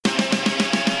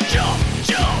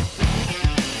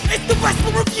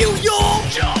Wrestling Review, y'all!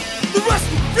 Jump! The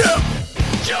Wrestling Review!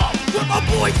 Jump! With my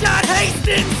boy John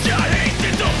Hastings! John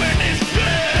Hastings up in this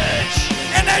bitch!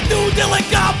 And that dude Dylan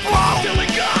God, bro!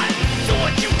 Dylan God! So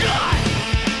what you got?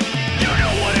 You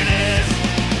know what it is!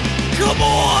 Come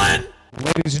on!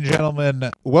 Ladies and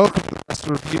gentlemen, welcome to the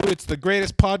Wrestling Review. It's the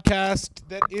greatest podcast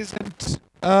that isn't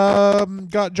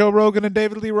got Joe Rogan and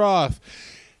David Lee Roth.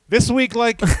 This week,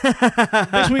 like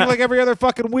every other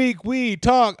fucking week, we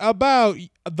talk about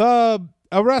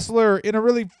a wrestler in a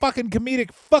really fucking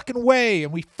comedic fucking way,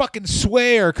 and we fucking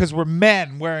swear because we're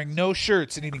men wearing no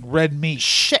shirts and eating red meat.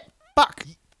 Shit. Fuck.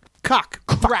 Cock.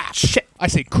 Crap. Shit. I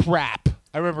say crap.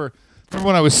 I remember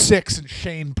when I was 6 and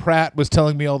Shane Pratt was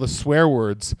telling me all the swear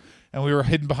words, and we were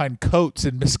hidden behind coats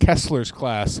in Miss Kessler's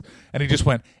class, and he just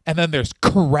went, and then there's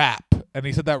crap. And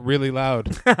he said that really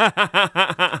loud.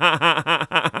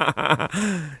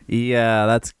 Yeah,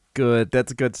 that's good.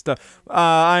 That's good stuff.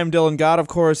 I'm Dylan God, of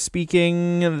course,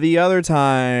 speaking. The other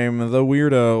time, the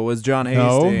weirdo was John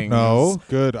Hastings. No,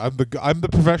 good. I'm the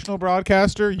professional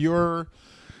broadcaster. You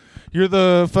look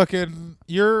like a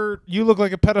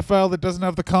pedophile that doesn't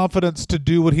have the confidence to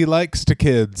do what he likes to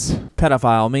kids.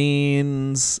 Pedophile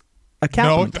means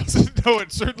accountant. No, it doesn't. No,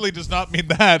 it certainly does not mean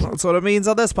that. That's what it means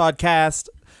on this podcast.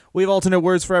 We have alternate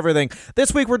words for everything.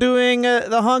 This week we're doing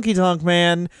the Honky Tonk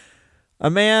Man, a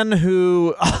man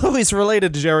who, always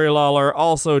related to Jerry Lawler,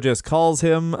 also just calls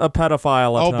him a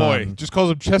pedophile a ton. Boy, just calls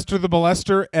him Chester the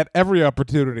Molester at every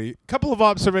opportunity. Couple of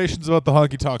observations about the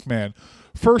Honky Tonk Man.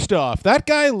 First off, that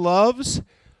guy loves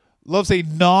a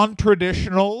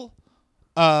non-traditional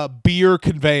beer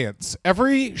conveyance.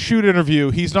 Every shoot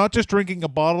interview, he's not just drinking a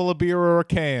bottle of beer or a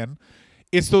can.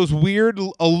 It's those weird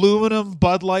aluminum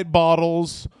Bud Light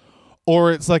bottles,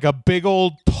 or it's like a big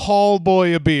old tall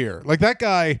boy of beer. Like, that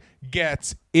guy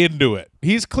gets into it.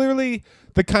 He's clearly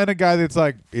the kind of guy that's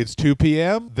like, it's 2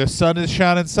 p.m., the sun is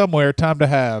shining somewhere, time to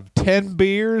have 10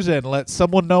 beers and let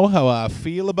someone know how I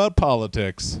feel about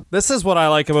politics. This is what I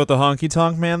like about the Honky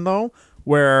Tonk Man, though,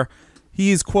 where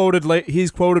he's quoted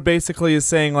basically as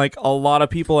saying, like, a lot of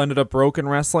people ended up broke in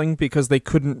wrestling because they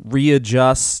couldn't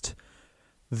readjust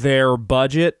their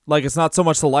budget. Like, it's not so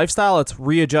much the lifestyle, it's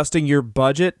readjusting your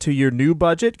budget to your new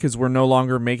budget because we're no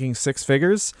longer making six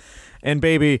figures. And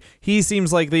baby, he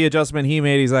seems like the adjustment he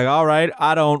made, he's like, all right,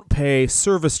 I don't pay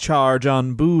service charge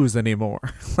on booze anymore.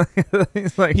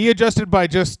 He's like, he adjusted by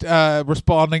just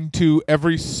responding to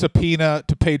every subpoena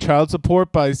to pay child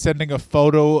support by sending a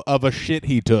photo of a shit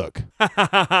he took.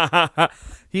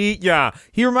 He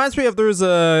reminds me of, there was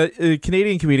a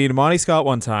Canadian comedian, Monty Scott,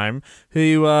 one time,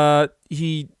 who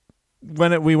we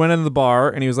went into the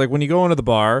bar, and he was like, when you go into the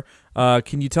bar,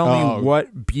 can you tell me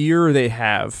what beer they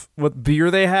have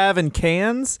in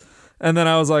cans? And then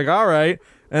I was like, all right.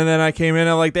 And then I came in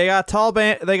and like, they got tall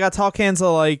cans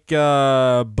of like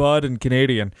Bud and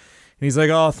Canadian. And he's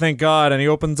like, oh, thank God. And he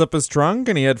opens up his trunk,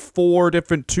 and he had 4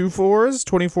 different 2-4s,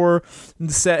 24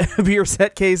 beer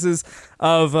set cases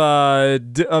of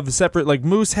separate, like,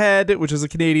 Moosehead, which is a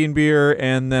Canadian beer,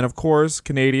 and then, of course,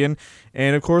 Canadian,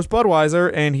 and, of course,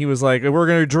 Budweiser. And he was like, we're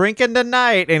going to drinking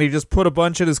tonight. And he just put a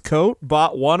bunch in his coat,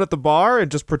 bought one at the bar, and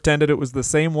just pretended it was the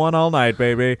same one all night,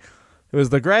 baby. It was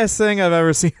the greatest thing I've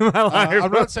ever seen in my life.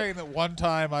 I'm not saying that one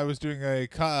time I was doing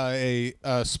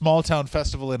a small town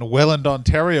festival in Welland,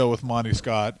 Ontario with Monty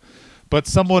Scott, but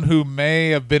someone who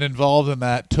may have been involved in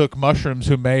that took mushrooms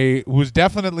who was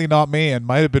definitely not me and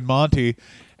might have been Monty,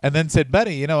 and then said,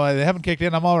 Betty, they haven't kicked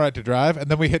in, I'm all right to drive. And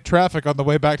then we hit traffic on the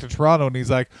way back to Toronto, and he's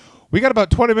like, we got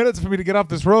about 20 minutes for me to get off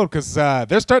this road because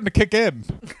they're starting to kick in.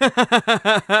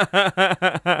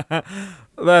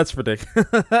 That's ridiculous.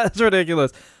 That's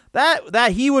ridiculous.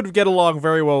 That he would get along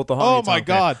very well with the Honky Tonk Man. Oh my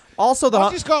God! Also,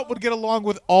 Monty Scott would get along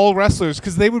with all wrestlers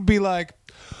because they would be like,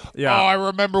 yeah. Oh, I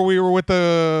remember we were with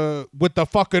the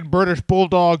fucking British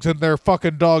Bulldogs and their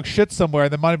fucking dog shit somewhere.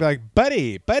 And then Monty would be like,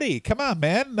 Buddy, come on,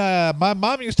 man. My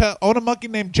mom used to own a monkey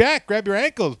named Jack. Grab your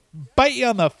ankles, bite you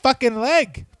on the fucking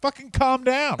leg. Fucking calm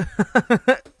down.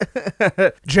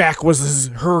 Jack was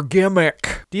her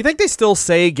gimmick. Do you think they still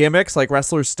say gimmicks? Like,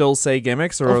 wrestlers still say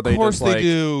gimmicks, or are they just like? Of course they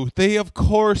do. They of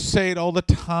course say it all the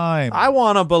time. I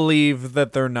want to believe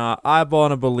that they're not. I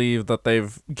want to believe that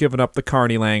they've given up the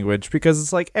carny language, because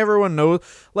it's like everyone knows.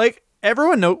 Like,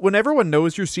 when everyone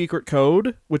knows your secret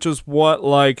code, which is what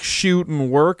like shoot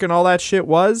and work and all that shit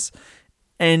was,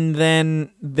 and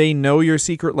then they know your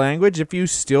secret language. If you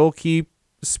still keep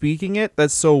speaking it,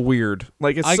 that's so weird.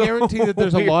 Like, it's I so guarantee that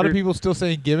there's weird. a lot of people still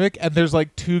saying gimmick, and there's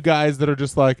like 2 guys that are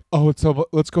just like,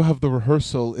 let's go have the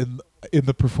rehearsal in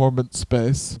the performance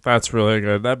space. That's really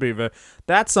good.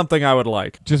 That's something I would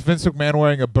like. Just Vince McMahon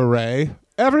wearing a beret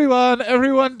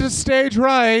Everyone to stage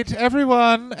right.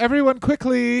 Everyone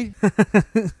quickly.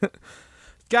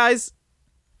 Guys,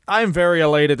 I'm very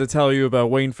elated to tell you about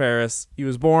Wayne Ferris. He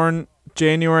was born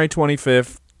January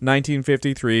 25th,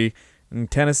 1953 in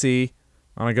Tennessee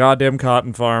on a goddamn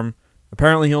cotton farm.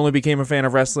 Apparently, he only became a fan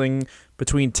of wrestling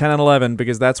between 10 and 11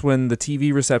 because that's when the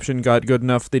TV reception got good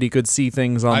enough that he could see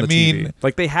things on the TV.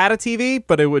 Like, they had a TV,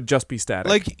 but it would just be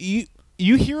static. Like,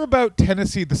 you hear about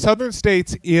Tennessee, the southern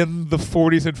states in the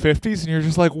 40s and 50s, and you're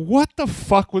just like, what the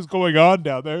fuck was going on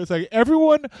down there? It's like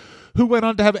everyone who went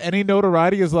on to have any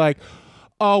notoriety is like,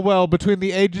 oh, well, between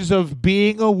the ages of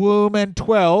being a womb and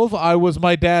 12, I was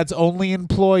my dad's only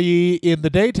employee in the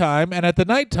daytime, and at the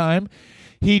nighttime,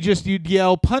 you'd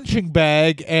yell punching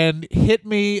bag and hit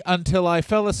me until I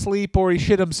fell asleep or he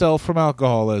shit himself from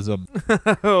alcoholism.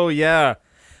 Oh, yeah.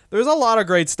 There's a lot of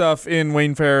great stuff in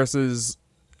Wayne Ferris's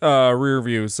rear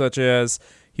view, such as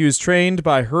he was trained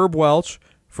by Herb Welch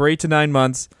for 8 to 9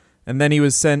 months, and then he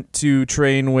was sent to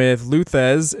train with Lou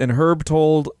Thez, and Herb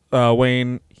told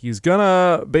Wayne he's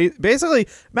gonna basically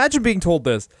imagine being told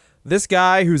this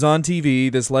guy who's on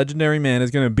TV, this legendary man, is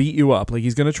gonna beat you up. Like,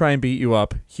 he's gonna try and beat you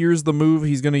up. Here's the move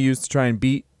he's gonna use to try and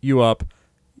beat you up.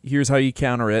 Here's how you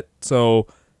counter it. So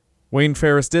Wayne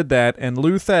Ferris did that, and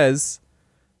Lou Thez,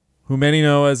 who many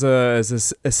know as a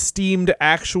esteemed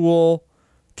actual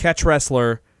catch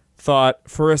wrestler, thought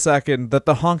for a second that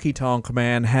the Honky Tonk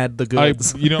Man had the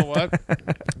goods. You know what?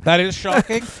 That is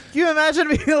shocking. Can you imagine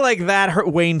being like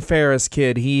that Wayne Ferris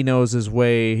kid? He knows his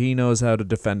way. He knows how to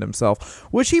defend himself,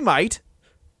 which he might,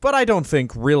 but I don't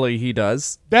think really he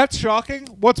does. That's shocking.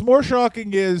 What's more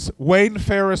shocking is Wayne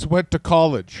Ferris went to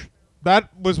college. That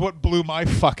was what blew my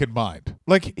fucking mind.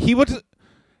 Like, he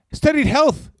studied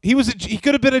health. He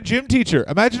could have been a gym teacher.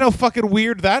 Imagine how fucking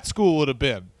weird that school would have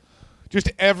been. Just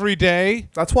every day.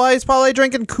 That's why he's probably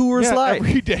drinking Coors Light.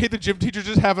 Every day the gym teacher's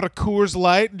just having a Coors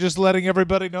Light and just letting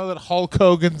everybody know that Hulk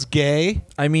Hogan's gay.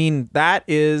 I mean, that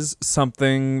is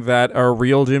something that a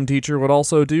real gym teacher would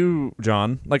also do,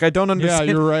 John. Like, I don't understand.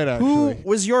 Yeah, you're right, actually. Who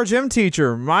was your gym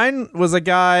teacher? Mine was a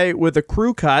guy with a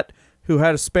crew cut who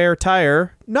had a spare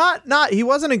tire. He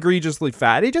wasn't egregiously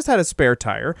fat. He just had a spare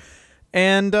tire.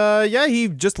 And, he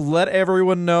just let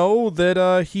everyone know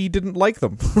that he didn't like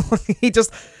them.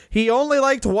 He only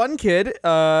liked one kid.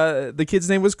 The kid's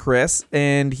name was Chris,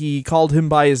 and he called him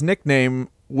by his nickname,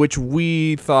 which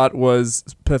we thought was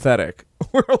pathetic.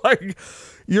 We're like,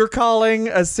 you're calling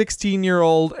a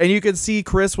 16-year-old, and you could see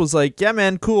Chris was like, yeah,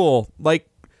 man, cool. Like,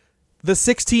 the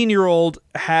 16-year-old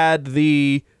had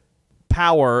the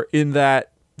power in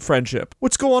that friendship.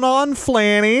 What's going on,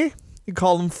 Flanny? You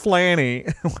call him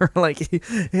Flanny. We're like,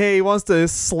 hey, he wants to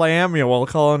slam you while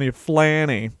calling you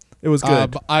Flanny. It was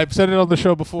good. I've said it on the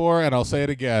show before, and I'll say it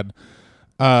again.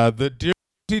 The dear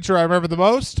teacher I remember the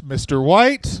most, Mr.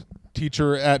 White,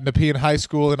 teacher at Nepean High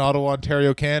School in Ottawa,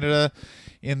 Ontario, Canada,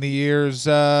 in the years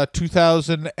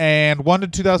 2001 to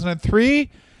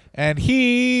 2003, and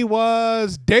he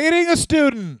was dating a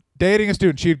student.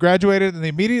 She had graduated, and they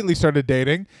immediately started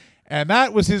dating, and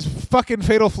that was his fucking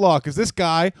fatal flaw, because this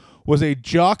guy was a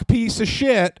jock piece of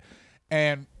shit,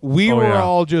 and we were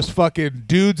all just fucking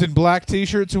dudes in black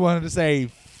t-shirts who wanted to say,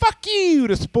 fuck you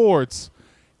to sports.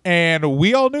 And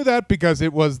we all knew that because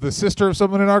it was the sister of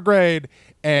someone in our grade,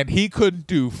 and he couldn't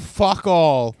do fuck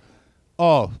all.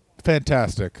 Oh,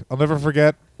 fantastic. I'll never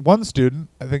forget one student,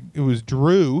 I think it was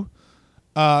Drew,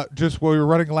 just while we were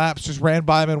running laps, just ran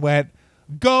by him and went,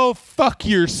 go fuck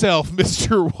yourself,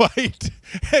 Mr. White,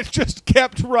 and just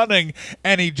kept running,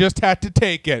 and he just had to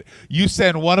take it. You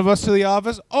send one of us to the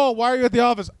office. Oh, why are you at the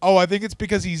office? Oh, I think it's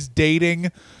because he's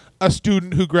dating a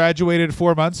student who graduated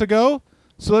 4 months ago.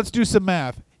 So let's do some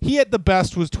math. He at the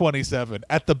best was 27.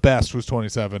 At the best was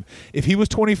 27. If he was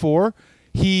 24,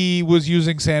 he was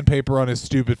using sandpaper on his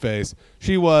stupid face.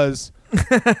 She was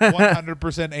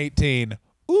 100% 18.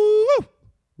 Ooh.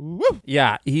 Woo.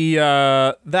 Yeah,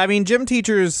 gym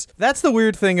teachers, that's the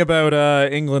weird thing about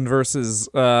England versus,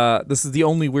 this is the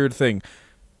only weird thing.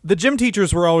 The gym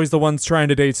teachers were always the ones trying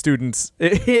to date students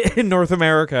in North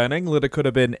America. In England, it could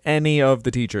have been any of the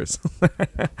teachers.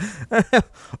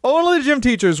 Only the gym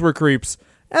teachers were creeps.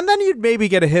 And then you'd maybe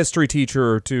get a history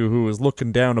teacher or two who was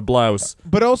looking down a blouse.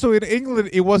 But also in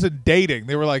England, it wasn't dating.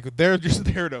 They were like, they're just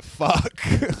there to fuck.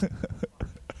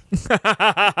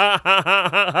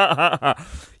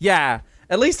 Yeah,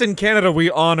 at least in Canada we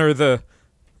honor the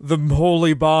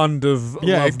holy bond of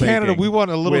in Canada we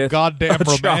want a little goddamn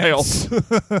romance.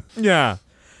 Yeah,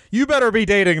 you better be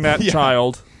dating that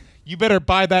child. You better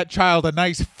buy that child a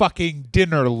nice fucking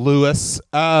dinner, Lewis.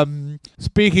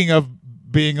 Speaking of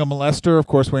being a molester. Of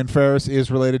course, Wayne Ferris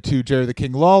is related to Jerry the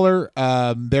King Lawler.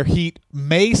 Their heat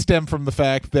may stem from the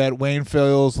fact that Wayne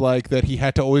feels like that he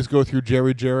had to always go through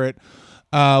Jerry Jarrett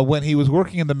when he was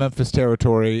working in the Memphis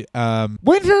territory.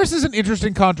 Wayne Ferris is an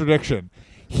interesting contradiction.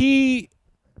 He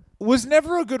was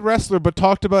never a good wrestler, but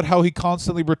talked about how he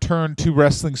constantly returned to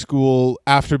wrestling school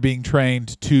after being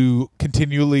trained to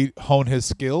continually hone his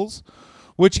skills,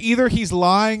 which either he's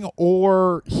lying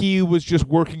or he was just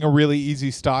working a really easy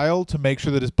style to make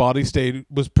sure that his body state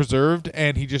was preserved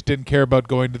and he just didn't care about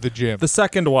going to the gym. The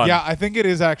second one. Yeah, I think it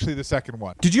is actually the second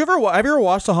one. Have you ever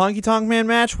watched a Honky Tonk Man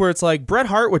match where it's like Bret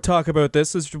Hart would talk about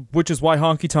this, which is why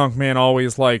Honky Tonk Man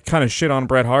always like kind of shit on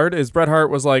Bret Hart, is Bret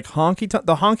Hart was like, the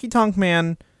Honky Tonk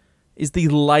Man is the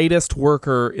lightest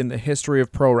worker in the history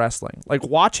of pro wrestling. Like,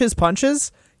 watch his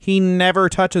punches. He never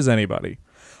touches anybody.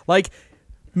 Like,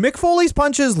 Mick Foley's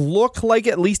punches look like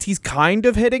at least he's kind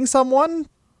of hitting someone.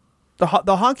 The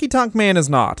Honky Tonk Man is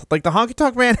not. Like, the Honky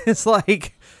Tonk Man is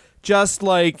like, just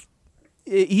like,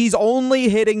 he's only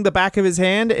hitting the back of his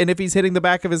hand, and if he's hitting the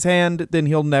back of his hand, then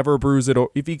he'll never bruise it.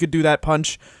 If he could do that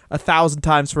punch 1,000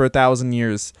 times for 1,000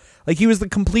 years. Like, he was the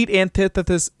complete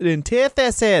antithesis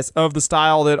of the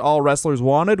style that all wrestlers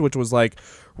wanted, which was like,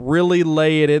 really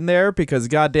lay it in there, because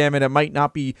goddamn it, it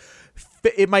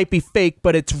might be fake,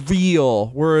 but it's real.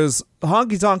 Whereas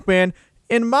Honky Tonk Man,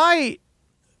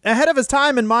 ahead of his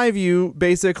time, in my view,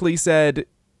 basically said,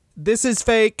 this is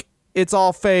fake, it's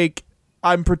all fake,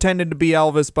 I'm pretending to be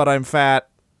Elvis, but I'm fat,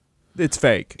 it's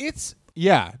fake. He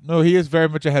is very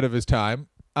much ahead of his time.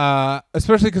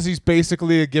 Especially because he's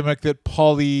basically a gimmick that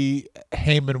Paulie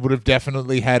Heyman would have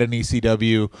definitely had in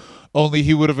ECW, only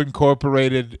he would have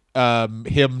incorporated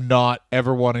him not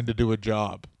ever wanting to do a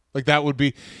job. Like, that would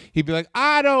be, he'd be like,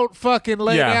 I don't fucking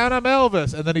lay down, I'm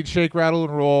Elvis. And then he'd shake, rattle,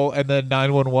 and roll, and then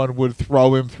 911 would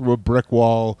throw him through a brick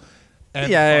wall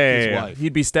and fuck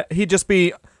his wife. He'd just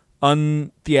be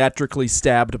untheatrically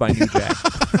stabbed by New Jack.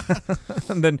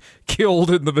 And then killed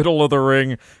in the middle of the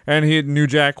ring, and New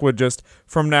Jack would just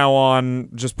from now on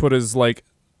just put his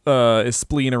his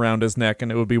spleen around his neck,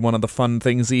 and it would be one of the fun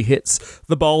things he hits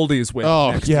the Baldies with.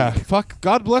 Oh next yeah, week. fuck!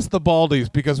 God bless the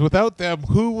Baldies, because without them,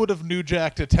 who would have New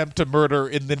Jack attempt to murder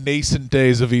in the nascent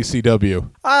days of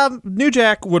ECW? New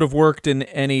Jack would have worked in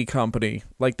any company.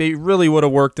 Like, they really would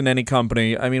have worked in any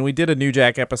company. I mean, we did a New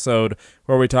Jack episode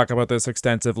where we talk about this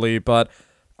extensively, but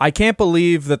I can't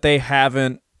believe that they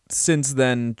haven't since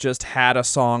then just had a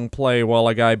song play while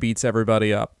a guy beats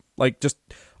everybody up. Like, just,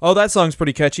 oh, that song's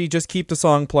pretty catchy, just keep the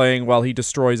song playing while he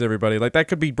destroys everybody. Like, that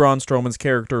could be Braun Strowman's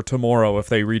character tomorrow if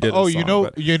they redid the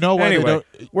song. You know why anyway,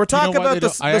 they don't... We're talking about the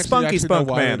Spunky Spunk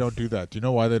know why Man. They don't do that. Do you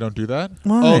know why they don't do that?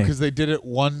 Why? Oh, because they did it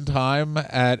one time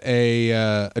at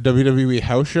a WWE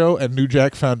house show, and New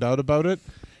Jack found out about it,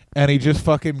 and he just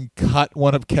fucking cut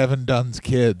one of Kevin Dunn's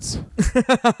kids.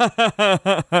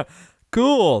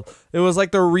 Cool. It was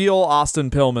like the real Austin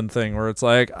Pillman thing where it's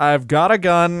like, I've got a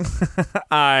gun.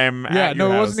 I'm at your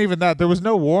it house. wasn't even that. There was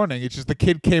no warning. It's just the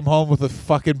kid came home with a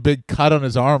fucking big cut on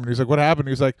his arm, and he's like, what happened?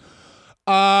 He's like,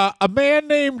 a man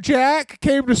named Jack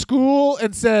came to school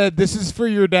and said, this is for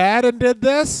your dad, and did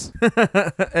this.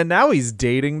 And now he's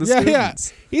dating the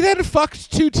students. Yeah. He then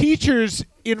fucked two teachers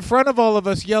in front of all of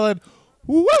us yelling,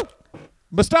 woo!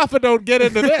 Mustafa don't get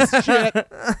into this shit.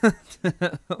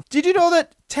 Did you know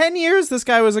that 10 years this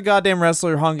guy was a goddamn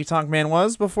wrestler, Honky Tonk Man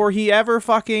was, before he ever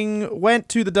fucking went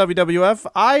to the WWF?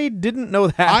 I didn't know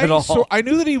that at all. So I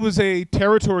knew that he was a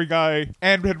territory guy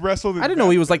and had wrestled in I didn't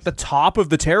know he was like the top of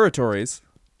the territories.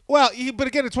 Well, but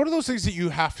again, it's one of those things that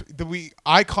you have to,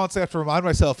 I constantly have to remind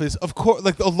myself is, of course,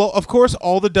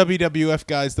 all the WWF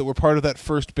guys that were part of that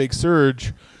first big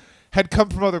surge had come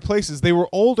from other places. They were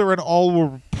older and all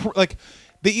were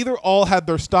they either all had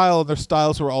their style and their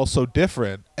styles were all so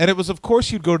different. And it was, of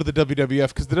course, you'd go to the WWF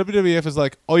because the WWF is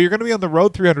like, oh, you're going to be on the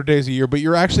road 300 days a year, but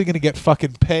you're actually going to get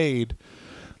fucking paid.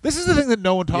 This is the thing that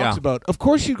no one talks about. Of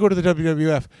course you'd go to the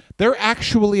WWF. They're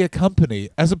actually a company,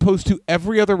 as opposed to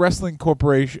every other wrestling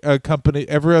company,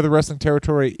 every other wrestling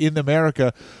territory in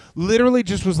America literally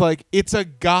just was like, it's a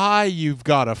guy you've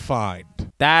got to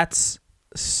find. That's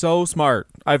so smart.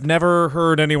 I've never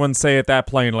heard anyone say it that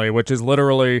plainly, which is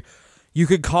literally... You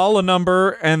could call a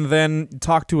number and then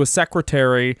talk to a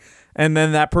secretary, and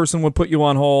then that person would put you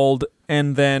on hold,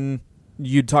 and then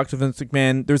you'd talk to Vince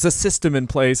McMahon. There's a system in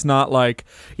place, not like,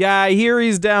 yeah, I hear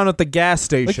he's down at the gas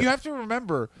station. Like, you have to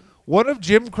remember, one of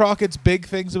Jim Crockett's big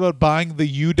things about buying the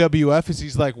UWF is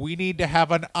he's like, we need to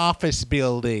have an office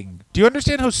building. Do you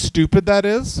understand how stupid that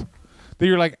is? That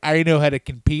you're like, I know how to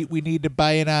compete. We need to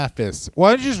buy an office. Why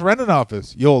don't you just rent an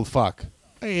office, you old fuck?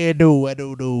 I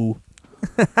don't know.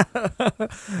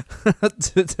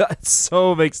 That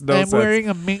so makes no sense. I'm wearing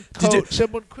a mink coat. Did you-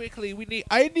 Someone quickly.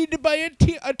 I need to buy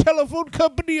a telephone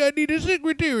company. I need a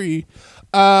secretary.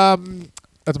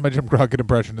 That's my Jim Crockett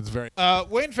impression. It's very.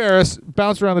 Wayne Ferris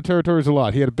bounced around the territories a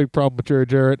lot. He had a big problem with Jerry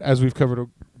Jarrett, as we've covered.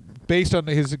 Based on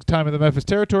his time in the Memphis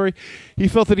territory, he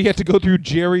felt that he had to go through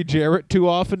Jerry Jarrett too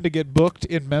often to get booked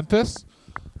in Memphis,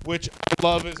 which I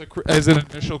love as an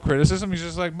initial criticism. He's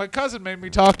just like, my cousin made me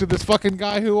talk to this fucking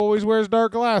guy who always wears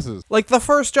dark glasses. Like, the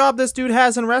first job this dude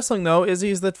has in wrestling, though, is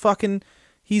he's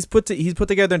put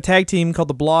together a tag team called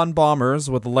the Blonde Bombers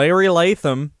with Larry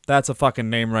Latham. That's a fucking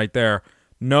name right there.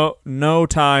 No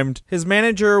timed. His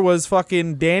manager was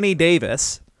fucking Danny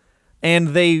Davis, and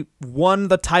they won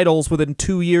the titles within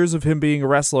 2 years of him being a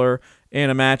wrestler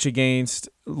in a match against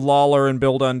Lawler and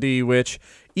Bill Dundee, which,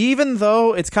 even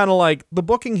though it's kind of like, the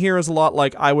booking here is a lot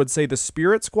like, I would say, the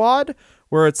Spirit Squad,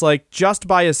 where it's like, just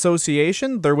by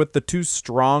association, they're with the two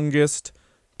strongest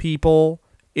people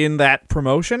in that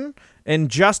promotion, and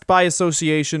just by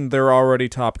association, they're already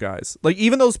top guys. Like,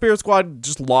 even though Spirit Squad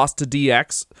just lost to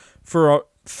DX for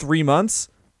 3 months,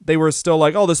 they were still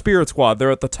like, oh, the Spirit Squad, they're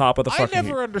at the top of the fucking I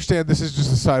never understand. This is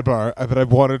just a sidebar that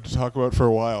I've wanted to talk about for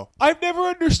a while. I've never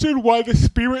understood why the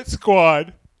Spirit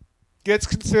Squad gets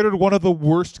considered one of the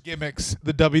worst gimmicks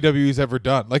the WWE's ever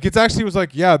done. Like, it actually was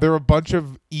like, yeah, they're a bunch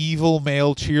of evil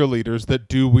male cheerleaders that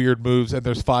do weird moves, and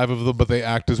there's 5 of them, but they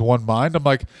act as one mind. I'm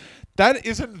like, that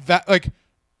isn't that, like,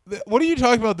 what are you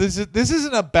talking about? This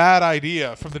isn't a bad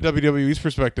idea from the WWE's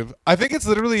perspective. I think it's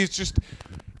just,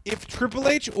 if Triple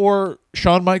H or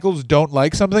Shawn Michaels don't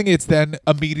like something, it's then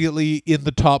immediately in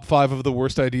the top 5 of the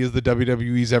worst ideas the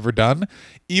WWE's ever done,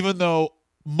 even though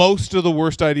most of the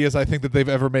worst ideas I think that they've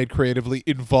ever made creatively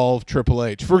involve Triple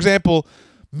H. For example,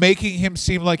 making him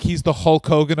seem like he's the Hulk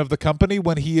Hogan of the company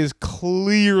when he is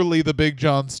clearly the Big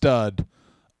John Studd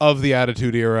of the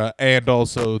Attitude Era and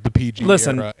also the PG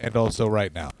era and also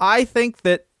right now. I think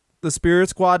that the Spirit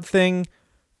Squad thing,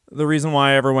 the reason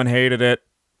why everyone hated it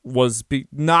was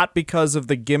not because of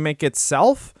the gimmick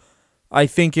itself. I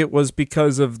think it was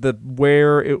because of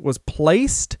where it was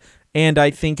placed, and I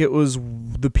think it was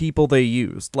the people they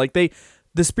used. Like,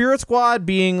 the Spirit Squad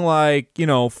being like,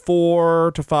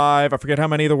 4 to 5, I forget how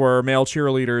many there were, male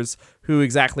cheerleaders who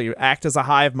exactly act as a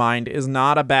hive mind is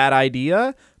not a bad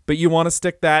idea, but you want to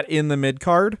stick that in the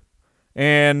mid-card,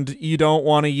 and you don't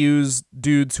want to use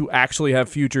dudes who actually have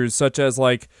futures, such as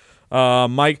like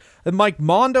Mike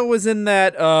Mondo was in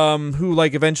that, who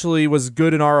like eventually was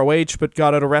good in ROH but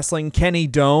got out of wrestling. Kenny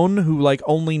Doane, who like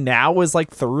only now is like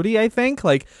 30, I think.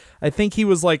 Like, I think he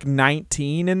was like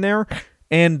 19 in there.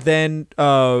 And then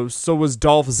so was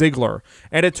Dolph Ziggler.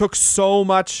 And it took so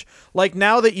much, like,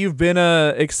 now that you've been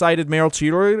a excited male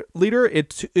cheerleader,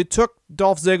 it took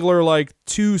Dolph Ziggler like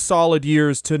 2 solid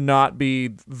years to not be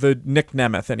the Nick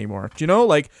Nemeth anymore. Do you know?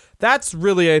 Like, that's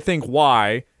really, I think,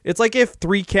 why. It's like if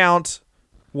 3 Count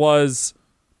was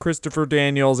Christopher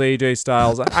Daniels, AJ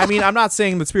Styles. I mean, I'm not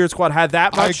saying the Spirit Squad had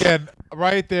that much. Again,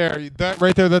 right there,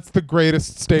 that's the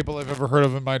greatest staple I've ever heard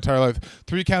of in my entire life.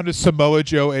 3 Count is Samoa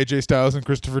Joe, AJ Styles, and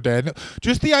Christopher Daniels.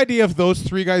 Just the idea of those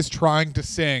 3 guys trying to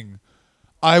sing,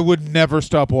 I would never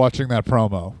stop watching that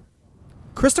promo.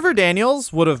 Christopher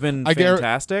Daniels would have been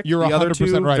fantastic. You're the 100% other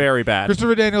 2, right. Very bad.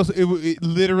 Christopher Daniels, it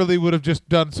literally would have just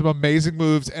done some amazing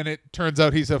moves, and it turns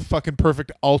out he's a fucking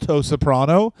perfect alto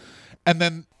soprano. And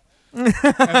then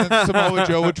Samoa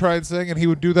Joe would try and sing, and he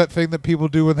would do that thing that people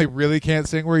do when they really can't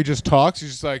sing, where he just talks.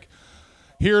 He's just like,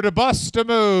 here to bust a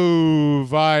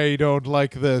move. I don't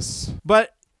like this.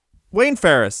 But Wayne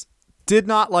Ferris did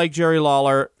not like Jerry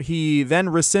Lawler. He then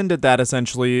rescinded that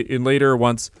essentially in later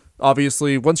once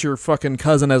your fucking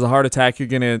cousin has a heart attack, you're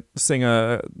going to sing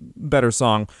a better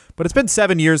song. But it's been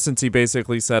 7 years since he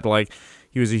basically said, like,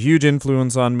 he was a huge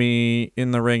influence on me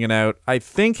in the ring and out. I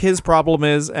think his problem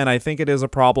is, and I think it is a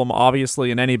problem,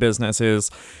 obviously, in any business, is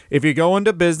if you go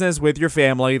into business with your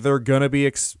family, they're going to be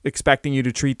expecting you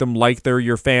to treat them like they're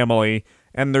your family.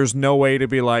 And there's no way to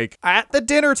be like, at the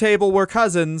dinner table, we're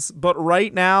cousins, but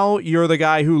right now, you're the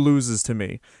guy who loses to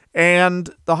me. And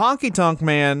the Honky Tonk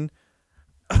Man,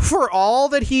 for all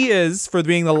that he is, for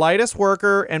being the lightest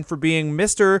worker and for being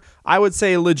Mr., I would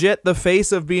say legit the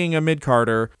face of being a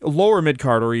mid-carder, lower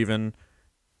mid-carder even,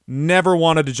 never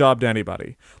wanted a job to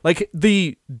anybody. Like,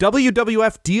 the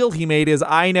WWF deal he made is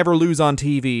I never lose on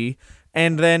TV,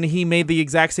 and then he made the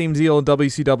exact same deal in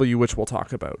WCW, which we'll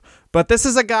talk about. But this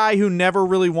is a guy who never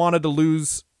really wanted to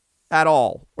lose at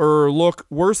all or look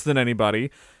worse than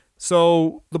anybody.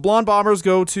 So the Blonde Bombers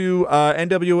go to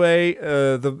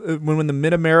NWA, win the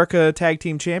Mid-America Tag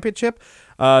Team Championship.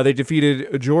 They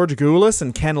defeated George Goulas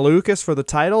and Ken Lucas for the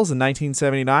titles in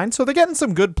 1979. So they're getting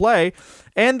some good play.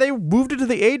 And they moved into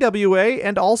the AWA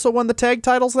and also won the tag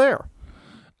titles there.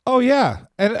 Oh, yeah.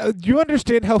 And do you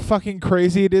understand how fucking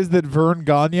crazy it is that Vern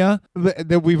Gagne,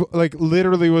 that we've, like,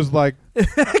 literally was like...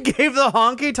 Gave the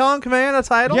Honky Tonk Man a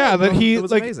title? Yeah, that he... It was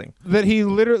like, amazing. That he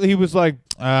was like,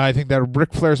 I think that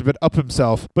Ric Flair's a bit up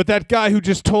himself. But that guy who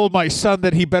just told my son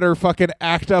that he better fucking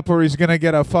act up or he's going to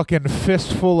get a fucking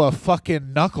fistful of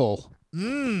fucking knuckle.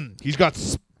 He's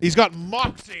got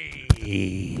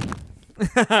moxie.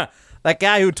 That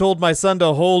guy who told my son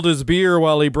to hold his beer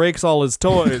while he breaks all his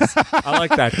toys. I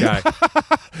like that guy.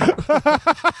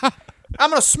 I'm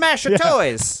going to smash your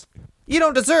toys. You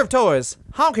don't deserve toys.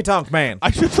 Honky Tonk Man. I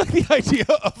just like the idea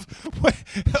of,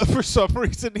 for some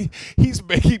reason, he's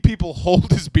making people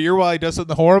hold his beer while he does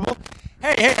something horrible.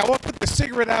 Hey, I want to put the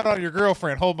cigarette out on your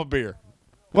girlfriend. Hold my beer.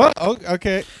 What? Oh,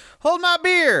 okay. Hold my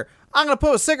beer. I'm going to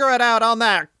put a cigarette out on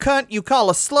that cunt you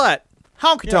call a slut.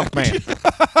 Honky Tonk Man.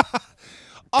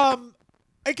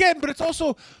 Again, but it's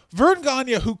also Vern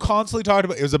Gagne who constantly talked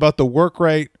about, it was about the work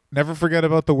rate. Never forget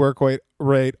about the work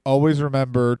rate. Always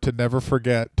remember to never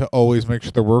forget to always make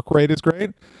sure the work rate is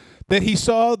great. That he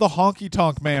saw the Honky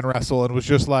Tonk Man wrestle and was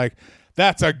just like,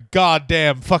 that's a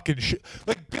goddamn fucking shit.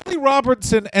 Like, Billy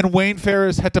Robinson and Wayne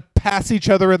Ferris had to pass each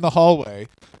other in the hallway.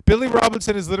 Billy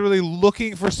Robinson is literally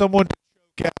looking for someone to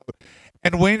choke out.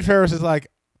 And Wayne Ferris is like,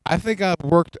 I think I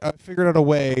figured out a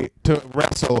way to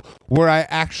wrestle where I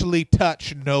actually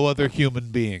touch no other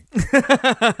human being.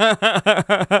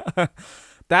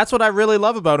 That's what I really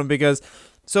love about him because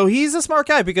he's a smart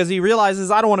guy because he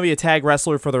realizes I don't want to be a tag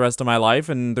wrestler for the rest of my life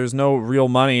and there's no real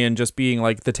money in just being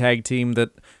like the tag team that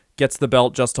gets the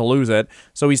belt just to lose it.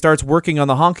 So he starts working on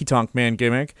the Honky Tonk Man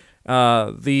gimmick.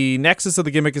 The nexus of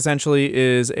the gimmick essentially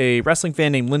is a wrestling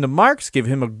fan named Linda Marks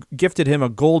gifted him a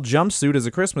gold jumpsuit as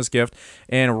a Christmas gift,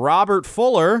 and Robert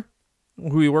Fuller,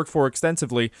 who he worked for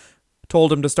extensively,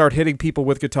 told him to start hitting people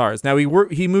with guitars. Now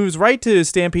he moves right to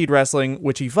Stampede Wrestling,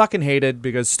 which he fucking hated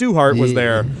because Stu Hart was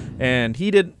there, and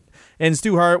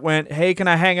Stu Hart went, "Hey, can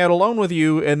I hang out alone with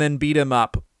you?" and then beat him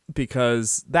up.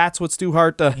 Because that's what Stu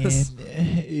Hart does.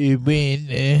 And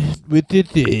with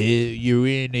this, you're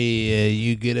in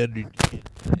you get under.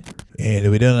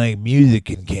 And we don't like music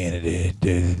in Canada.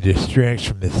 It distracts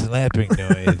from the slapping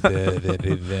noise that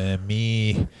is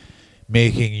me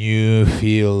making you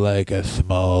feel like a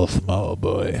small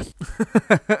boy.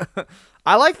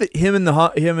 I like that him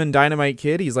and Dynamite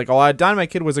Kid. He's like, Dynamite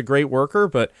Kid was a great worker,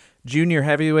 but junior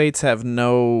heavyweights have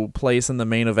no place in the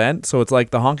main event. So it's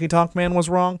like the Honky Tonk Man was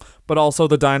wrong, but also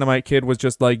the Dynamite Kid was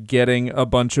just like getting a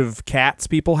bunch of cats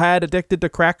people had addicted to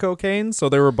crack cocaine. So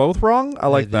they were both wrong. I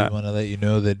like that. I want to let you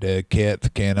know that cats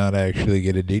cannot actually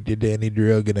get addicted to any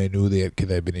drug, and I know that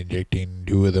because I've been injecting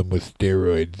 2 of them with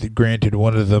steroids. Granted,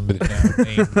 one of them is now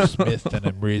named Smith, and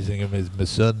I'm raising him as my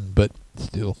son, but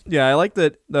still. Yeah, I like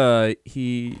that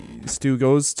Stu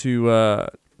goes to,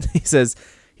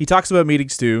 he talks about meeting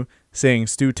Stu, saying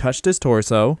Stu touched his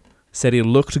torso, said he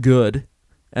looked good,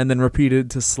 and then repeated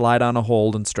to slide on a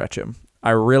hold and stretch him. I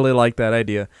really like that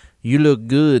idea. You look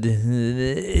good.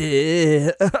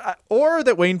 Or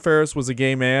that Wayne Ferris was a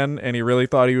gay man, and he really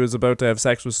thought he was about to have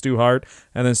sex with Stu Hart,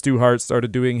 and then Stu Hart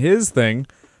started doing his thing,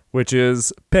 which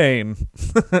is pain.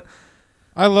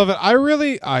 I love it.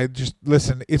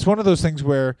 Listen, it's one of those things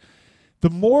where the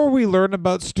more we learn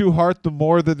about Stu Hart, the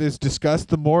more that is discussed,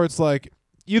 the more it's like,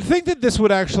 you'd think that this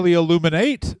would actually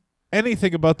illuminate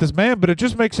anything about this man, but it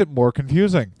just makes it more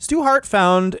confusing. Stu Hart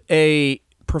found a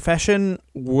profession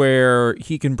where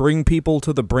he can bring people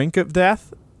to the brink of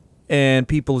death, and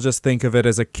people just think of it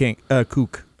as a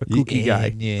kooky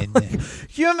guy. Can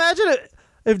you imagine it?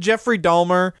 If Jeffrey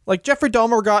Dahmer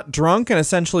got drunk and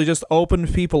essentially just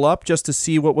opened people up just to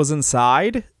see what was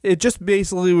inside, it just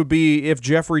basically would be if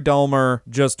Jeffrey Dahmer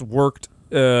just worked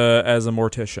as a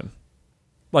mortician.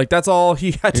 Like, that's all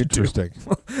he had to do. Interesting.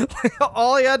 Like,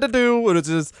 all he had to do was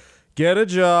just get a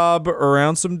job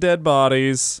around some dead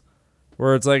bodies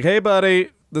where it's like, hey, buddy,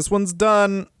 this one's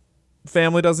done.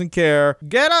 Family doesn't care.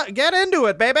 Get into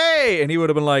it, baby. And he would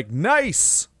have been like,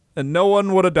 nice. And no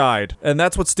one would have died. And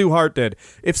that's what Stu Hart did.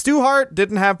 If Stu Hart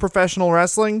didn't have professional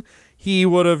wrestling, he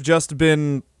would have just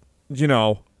been,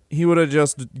 he would have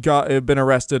just been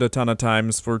arrested a ton of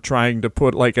times for trying to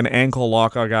put like an ankle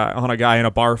lock on a guy in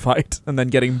a bar fight and then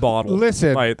getting bottled.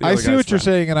 Listen, I see what you're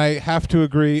saying, and I have to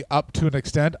agree up to an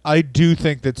extent. I do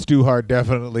think that Stu Hart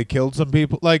definitely killed some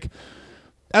people. Like,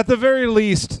 at the very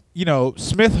least,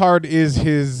 Smith Hart is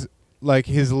his like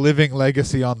his living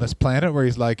legacy on this planet, where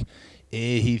he's like,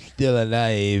 He's still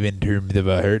alive in terms of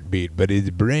a heartbeat, but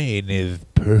his brain is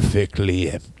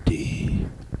perfectly empty.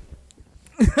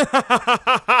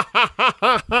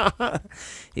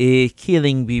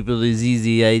 Killing people is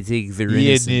easy. I take their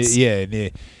innocence.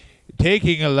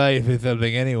 Taking a life is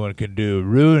something anyone can do.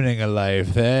 Ruining a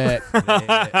life, that's where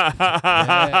it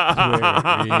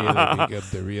really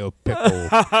becomes a real pickle.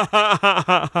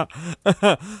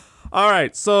 All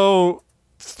right, so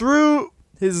through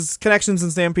his connections in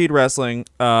Stampede Wrestling,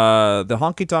 the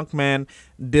Honky Tonk Man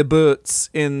debuts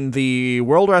in the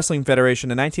World Wrestling Federation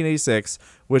in 1986,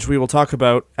 which we will talk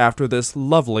about after this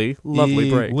lovely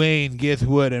break. Wayne, guess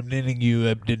what? I'm sending you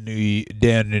up to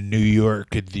down to New York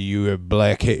because you have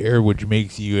black hair, which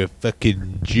makes you a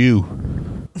fucking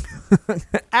Jew.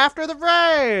 After the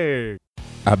break.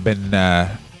 I've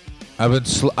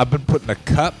been putting a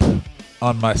cup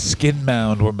on my skin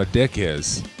mound where my dick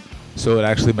is, so it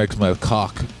actually makes my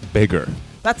cock bigger.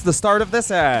 That's the start of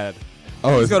this ad.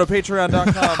 Oh, Please go to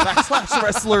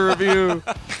patreon.com/wrestler review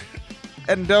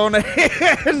and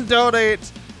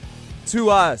donate to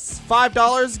us.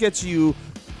 $5 gets you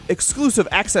exclusive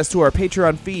access to our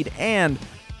Patreon feed and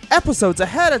episodes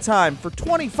ahead of time. For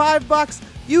 $25,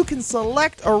 you can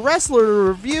select a wrestler to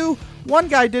review. One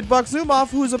guy did Buck Zumoff,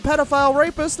 who's a pedophile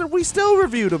rapist, and we still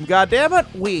reviewed him. God damn it,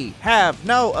 we have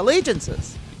no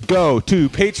allegiances. Go to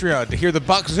Patreon to hear the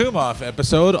Buck Zumoff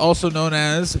episode, also known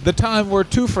as the time where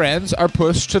two friends are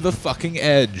pushed to the fucking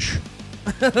edge.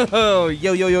 Yo.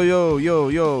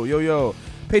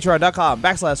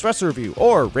 Patreon.com/wrestler review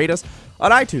or rate us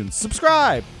on iTunes.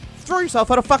 Subscribe. Throw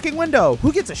yourself out a fucking window.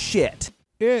 Who gives a shit?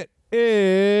 It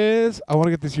is, I want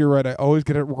to get this year right, I always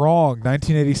get it wrong,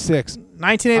 1986.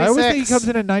 1986. I always think he comes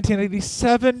in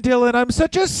 1987, Dylan. I'm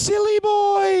such a silly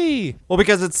boy. Well,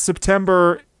 because it's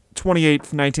September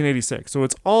 28th, 1986, so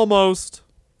it's almost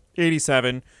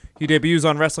 87. He debuts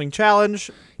on Wrestling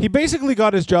Challenge. He basically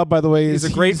got his job, by the way. He's a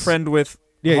great friend with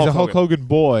he's Hulk a Hulk Hogan. Hogan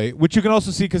boy, which you can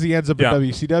also see because he ends up in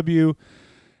WCW.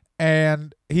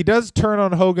 And he does turn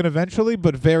on Hogan eventually,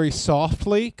 but very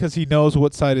softly because he knows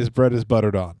what side his bread is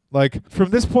buttered on. Like, from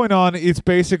this point on, it's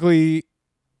basically,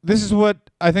 this is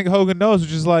what I think Hogan knows,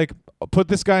 which is like, put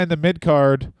this guy in the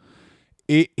mid-card.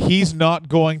 He's not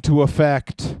going to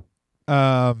affect...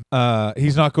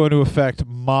 he's not going to affect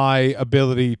my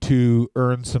ability to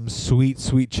earn some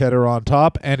sweet cheddar on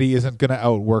top, and he isn't going to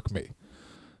outwork me.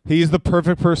 He's the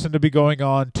perfect person to be going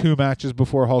on 2 matches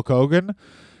before Hulk Hogan,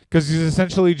 because he's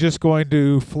essentially just going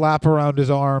to flap around his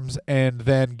arms and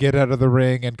then get out of the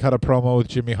ring and cut a promo with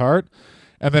Jimmy Hart,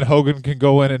 and then Hogan can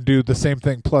go in and do the same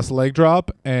thing plus leg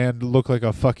drop and look like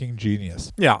a fucking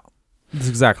genius. Yeah, that's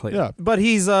exactly. Yeah. But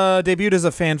he's debuted as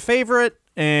a fan favorite.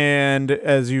 And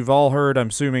as you've all heard, I'm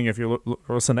assuming if you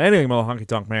listen to anything about Honky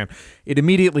Tonk Man, it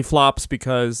immediately flops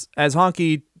because, as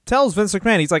Honky tells Vince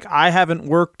McMahon, he's like, I haven't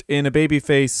worked in a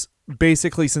babyface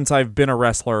basically since I've been a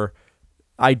wrestler.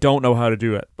 I don't know how to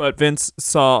do it. But Vince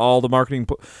saw all the marketing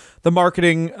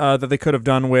that they could have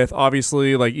done with,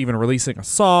 obviously, like even releasing a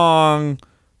song,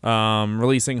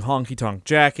 releasing Honky Tonk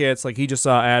jackets. Like, he just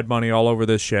saw ad money all over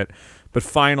this shit. But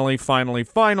finally,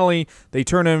 they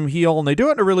turn him heel, and they do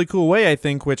it in a really cool way, I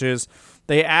think, which is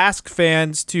they ask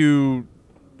fans to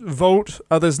vote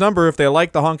this number if they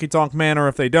like the Honky Tonk Man or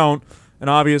if they don't. And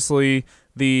obviously,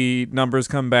 the numbers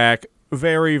come back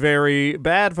very, very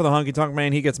bad for the Honky Tonk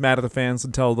Man. He gets mad at the fans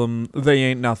and tell them they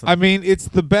ain't nothing. I mean, it's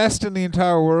the best in the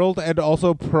entire world, and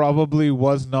also probably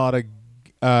was not a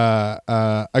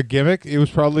gimmick. It was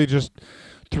probably just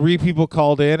 3 people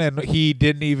called in, and he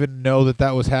didn't even know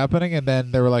that was happening, and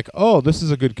then they were like, oh, this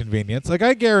is a good convenience. Like,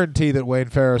 I guarantee that Wayne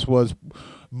Ferris was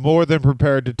more than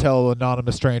prepared to tell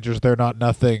anonymous strangers they're not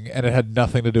nothing, and it had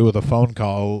nothing to do with a phone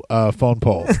poll.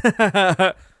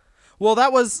 Well,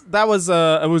 it was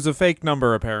a fake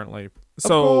number, apparently.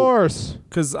 So, of course.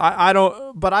 Because I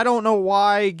don't know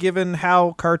why, given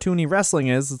how cartoony wrestling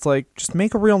is, it's like, just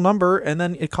make a real number, and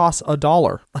then it costs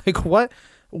 $1. Like, what?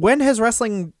 When has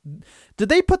wrestling... Did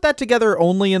they put that together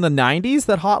only in the 90s,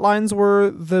 that hotlines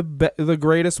were the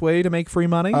greatest way to make free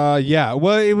money? Yeah.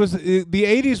 Well, the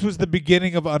 80s was the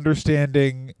beginning of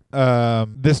understanding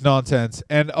this nonsense.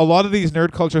 And a lot of these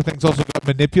nerd culture things also got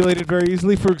manipulated very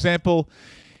easily. For example,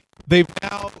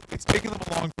 it's taken them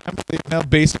a long time, but they've now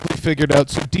basically figured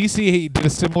out. So DC did a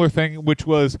similar thing, which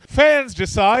was fans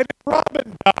decide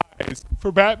Robin dies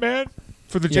for Batman,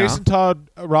 for the Jason Todd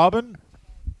Robin.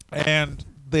 And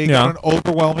they got an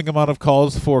overwhelming amount of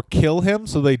calls for kill him,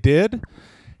 so they did.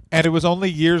 And it was only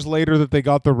years later that they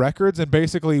got the records, and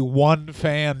basically one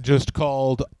fan just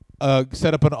called,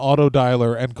 set up an auto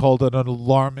dialer and called an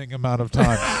alarming amount of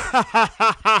time.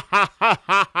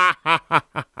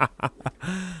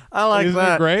 I like Isn't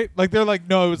that. it great? Like they're like,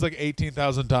 no, it was like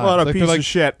 18,000 times. What a like, piece they're like, of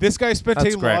shit. This guy spent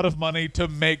That's a great. lot of money to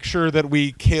make sure that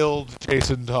we killed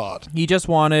Jason Todd. He just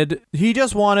wanted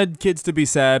kids to be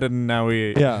sad, and now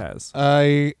he has.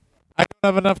 I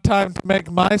don't have enough time to make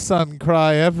my son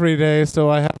cry every day, so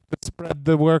I have to spread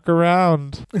the work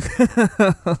around.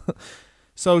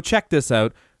 So check this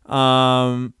out.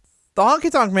 The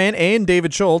Honky Tonk Man and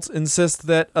David Schultz insist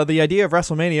that the idea of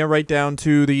WrestleMania, right down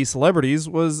to the celebrities,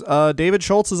 was David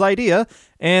Schultz's idea,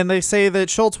 and they say that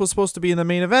Schultz was supposed to be in the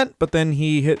main event, but then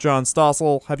he hit John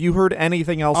Stossel. Have you heard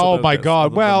anything else? Oh about my this God!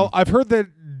 other Well, than- I've heard that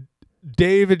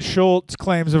David Schultz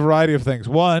claims a variety of things.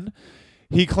 One,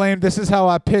 he claimed, "This is how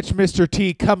I pitched Mr.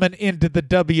 T coming into the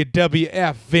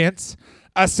WWF, Vince.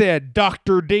 I said,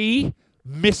 Dr. D,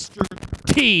 Mr.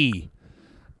 T."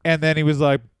 And then he was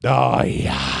like, "Oh,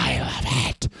 yeah, I love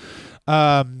it."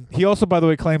 He also, by the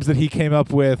way, claims that he came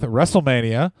up with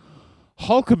WrestleMania,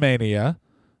 Hulkamania,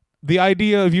 the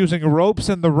idea of using ropes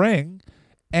in the ring,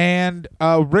 and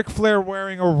Ric Flair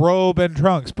wearing a robe and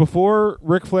trunks. Before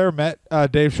Ric Flair met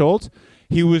Dave Schultz,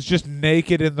 he was just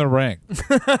naked in the ring.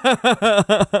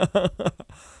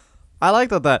 I like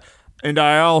that. And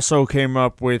I also came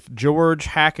up with George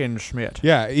Hackenschmidt.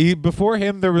 Yeah, before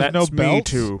him, there was That's no me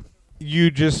belts. too.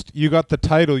 You got the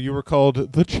title. You were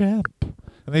called the champ.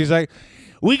 And he's like,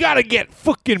 "We got to get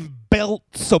fucking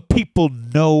belts so people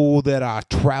know that our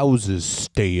trousers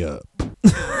stay up."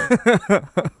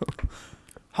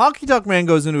 Honky Tonk Man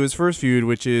goes into his first feud,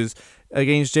 which is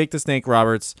against Jake the Snake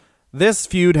Roberts. This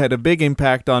feud had a big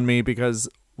impact on me because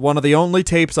one of the only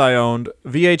tapes I owned,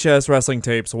 VHS wrestling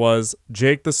tapes, was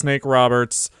Jake the Snake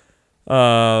Roberts,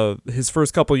 his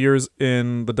first couple years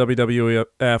in the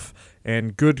WWF,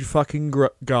 and good fucking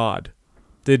God,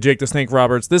 did Jake the Snake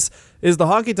Roberts. This is the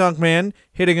Honky Tonk Man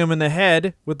hitting him in the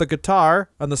head with the guitar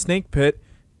on the snake pit.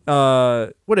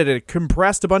 What did it?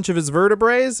 Compressed a bunch of his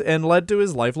vertebrae and led to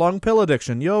his lifelong pill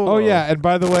addiction. Oh, yeah. And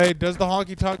by the way, does the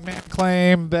Honky Tonk Man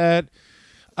claim that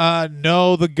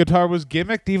no, the guitar was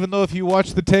gimmicked, even though if you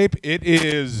watch the tape, it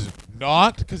is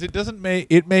not, because it doesn't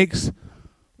it makes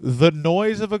the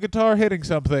noise of a guitar hitting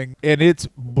something, and it's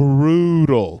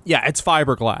brutal. Yeah, it's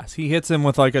fiberglass. He hits him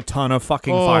with like a ton of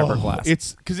fucking fiberglass.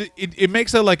 It's because it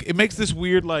makes it makes this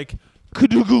weird like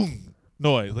kudugoom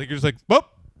noise. Like you're just like, whoop.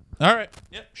 All right.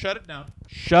 Yep. Shut it down.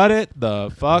 Shut it the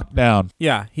fuck down.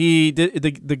 Yeah, he did.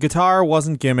 The guitar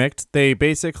wasn't gimmicked. They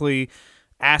basically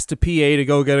asked a PA to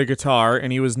go get a guitar,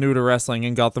 and he was new to wrestling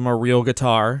and got them a real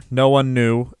guitar. No one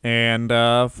knew, and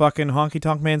fucking Honky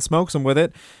Tonk Man smokes him with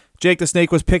it. Jake the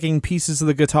Snake was picking pieces of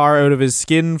the guitar out of his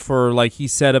skin for, like he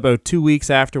said, about 2 weeks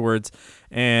afterwards,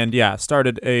 and yeah,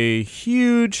 started a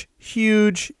huge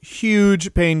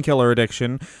painkiller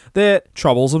addiction that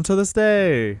troubles him to this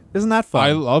day. Isn't that fun?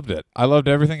 I loved it. I loved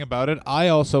everything about it. I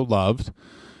also loved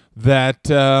that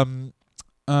the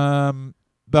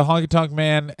Honky Tonk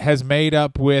Man has made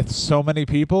up with so many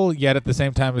people, yet at the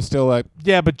same time is still like,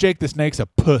 yeah, but Jake the Snake's a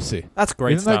pussy. That's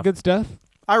great Isn't stuff. that good stuff?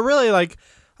 I really like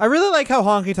how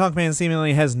Honky Tonk Man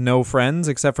seemingly has no friends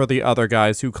except for the other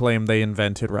guys who claim they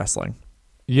invented wrestling.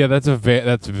 Yeah, that's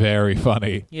very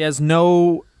funny. He has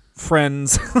no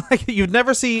friends. Like, you'd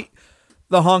never see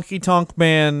the Honky Tonk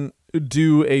Man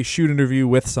do a shoot interview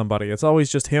with somebody. It's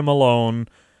always just him alone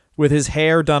with his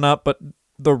hair done up, but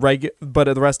the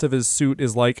rest of his suit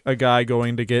is like a guy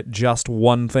going to get just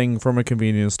one thing from a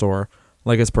convenience store.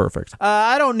 Like, it's perfect.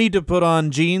 I don't need to put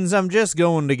on jeans. I'm just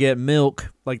going to get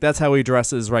milk. Like, that's how he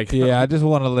dresses right now. Yeah, I just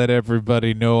want to let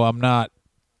everybody know I'm not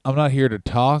here to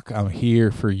talk. I'm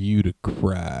here for you to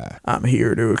cry. I'm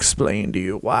here to explain to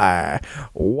you why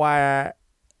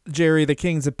Jerry the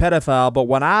King's a pedophile, but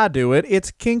when I do it, it's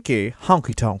kinky.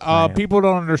 Honky Tonk Man. People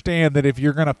don't understand that if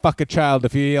you're going to fuck a child,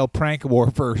 if you yell prank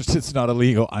war first, it's not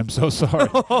illegal. I'm so sorry.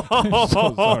 I'm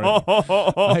so sorry.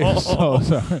 I'm so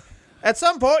sorry. At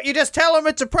some point, you just tell them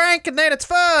it's a prank and then it's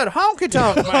fun. Honky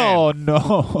Tonk Man. Oh,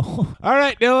 no. All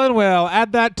right, Dylan, well,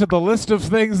 add that to the list of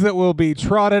things that will be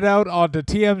trotted out onto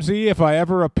TMZ if I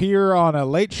ever appear on a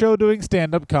late show doing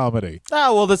stand-up comedy.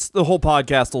 Oh, well, the whole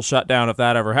podcast will shut down if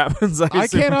that ever happens. I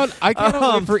cannot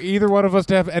wait for either one of us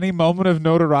to have any moment of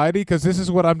notoriety, because this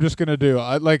is what I'm just going to do.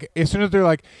 As soon as they're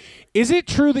like, is it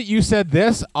true that you said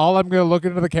this? All I'm going to look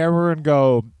into the camera and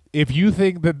go, if you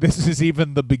think that this is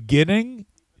even the beginning,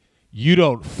 you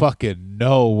don't fucking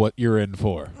know what you're in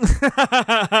for.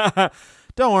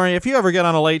 Don't worry. If you ever get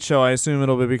on a late show, I assume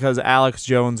it'll be because Alex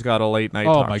Jones got a late night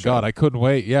talk Oh my show. God, I couldn't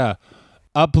wait. Yeah.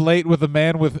 Up late with a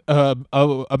man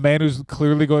a man who's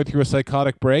clearly going through a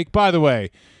psychotic break. By the way,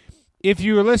 if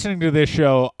you are listening to this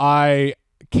show, I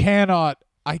cannot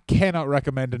I cannot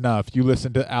recommend enough. You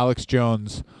listen to Alex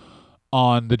Jones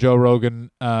on the Joe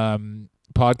Rogan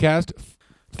podcast.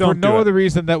 For no other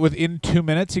reason that within 2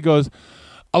 minutes he goes,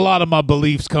 a lot of my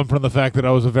beliefs come from the fact that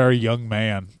I was a very young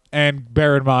man. And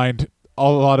bear in mind, a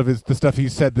lot of the stuff he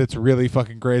said that's really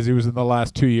fucking crazy was in the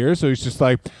last 2 years. So he's just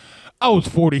like, I was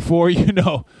 44,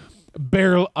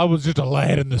 I was just a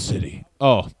lad in the city.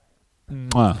 Oh.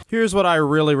 Mwah. Here's what I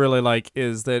really, really like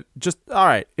is that all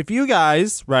right, if you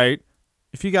guys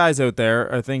out there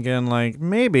are thinking like,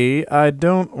 maybe I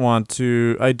do want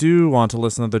to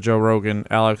listen to the Joe Rogan,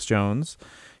 Alex Jones,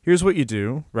 here's what you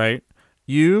do, right?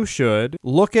 You should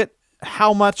look at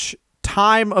how much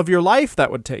time of your life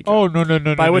that would take. Oh,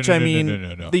 no. By which I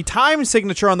mean, the time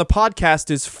signature on the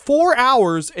podcast is 4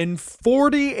 hours and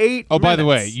 48 minutes. Oh, by the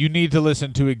way, you need to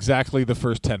listen to exactly the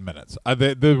first 10 minutes.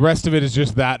 The rest of it is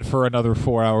just that for another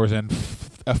 4 hours and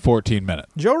 14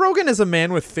 minutes. Joe Rogan is a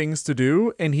man with things to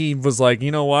do, and he was like,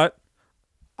 you know what?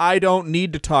 I don't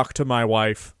need to talk to my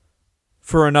wife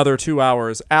for another 2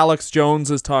 hours. Alex Jones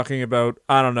is talking about,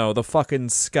 I don't know, the fucking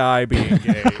sky being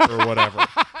gay or whatever.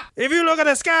 If you look at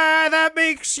the sky, that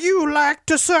makes you like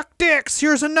to suck dicks.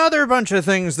 Here's another bunch of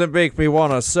things that make me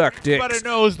want to suck dicks. But it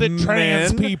knows that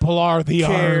trans people are the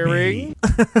army.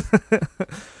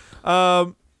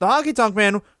 The Honky Tonk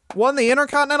Man won the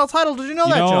Intercontinental title. Did you know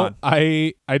that, John?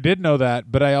 I did know that,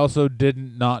 but I also did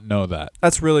not know that.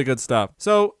 That's really good stuff.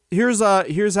 So here's how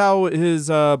his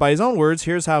by his own words,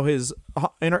 here's how his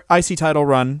IC title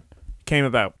run came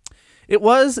about. It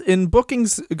was, in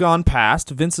bookings gone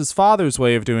past, Vince's father's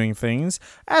way of doing things,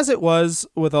 as it was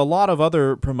with a lot of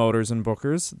other promoters and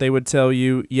bookers. They would tell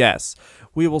you, yes,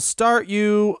 we will start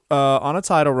you on a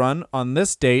title run on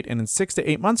this date, and in 6 to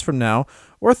 8 months from now,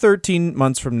 or 13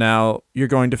 months from now, you're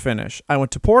going to finish. I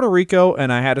went to Puerto Rico,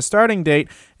 and I had a starting date,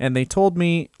 and they told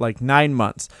me, 9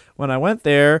 months. When I went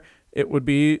there, it would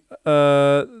be,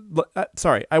 I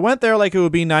went there like it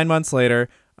would be 9 months later.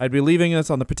 I'd be leaving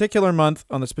this on the particular month,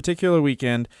 on this particular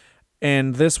weekend,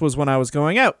 and this was when I was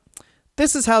going out.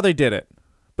 This is how they did it.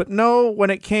 But no, when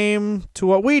it came to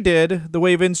what we did, the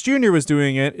way Vince Jr. was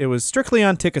doing it, it was strictly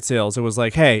on ticket sales. It was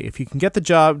like, hey, if you can get the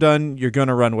job done, you're going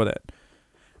to run with it.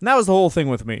 And that was the whole thing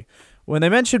with me. When they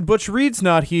mentioned Butch Reed's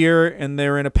not here and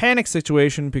they're in a panic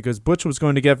situation because Butch was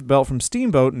going to get the belt from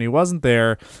Steamboat and he wasn't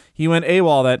there, he went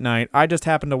AWOL that night. I just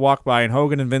happened to walk by and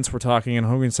Hogan and Vince were talking and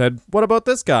Hogan said, what about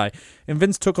this guy? And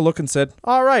Vince took a look and said,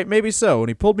 all right, maybe so. And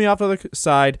he pulled me off to the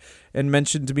side and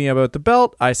mentioned to me about the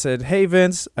belt. I said, hey,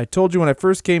 Vince, I told you when I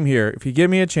first came here, if you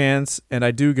give me a chance and I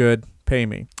do good, pay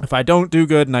me. If I don't do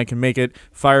good and I can make it,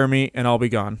 fire me and I'll be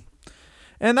gone.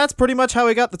 And that's pretty much how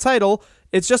he got the title.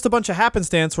 It's just a bunch of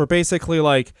happenstance where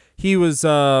basically, he was, they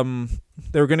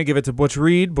were going to give it to Butch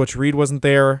Reed. Butch Reed wasn't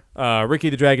there. Ricky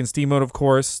the Dragon Steamboat, of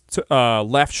course,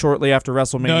 left shortly after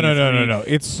WrestleMania. No.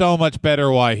 It's so much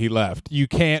better why he left. You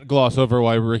can't gloss over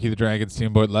why Ricky the Dragon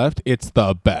Steamboat left. It's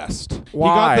the best. Why?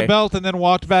 He got the belt and then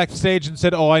walked backstage and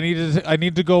said, I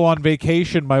need to go on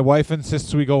vacation. My wife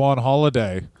insists we go on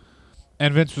holiday.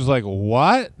 And Vince was like,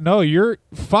 what? No,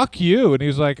 fuck you. And he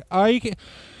was like,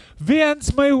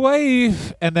 Vince, my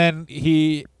wife. And then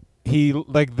the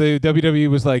WWE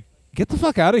was like, get the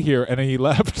fuck out of here. And then he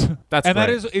left.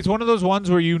 It's one of those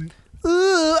ones where Ooh,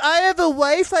 I have a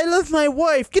wife. I love my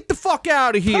wife. Get the fuck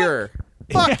out of here.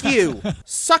 Fuck you.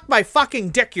 Suck my fucking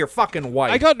dick, your fucking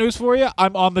wife. I got news for you.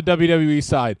 I'm on the WWE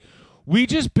side. We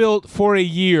just built for a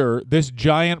year this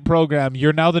giant program.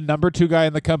 You're now the number 2 guy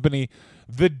in the company.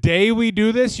 The day we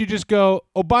do this, you just go,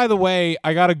 oh, by the way,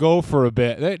 I got to go for a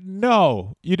bit.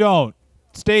 No, you don't.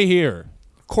 Stay here.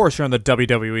 Of course you're on the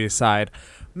WWE side.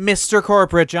 Mr.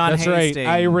 Corporate John That's Hastings. Right.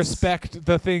 I respect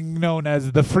the thing known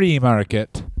as the free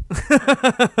market.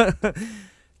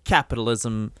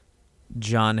 Capitalism,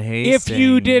 John Hastings. If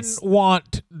you didn't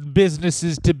want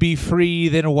businesses to be free,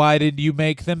 then why did you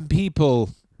make them people?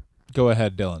 Go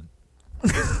ahead, Dylan.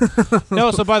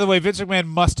 No, so by the way, Vince McMahon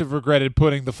must have regretted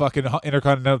putting the fucking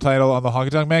Intercontinental title on the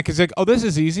Honky Tonk Man because he's like, oh, this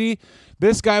is easy.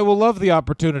 This guy will love the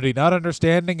opportunity. Not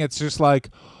understanding, it's just like,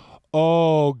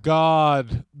 oh,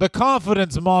 God. The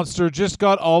confidence monster just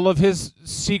got all of his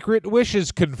secret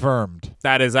wishes confirmed.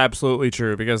 That is absolutely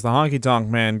true because the Honky Tonk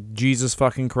Man, Jesus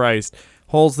fucking Christ,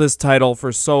 holds this title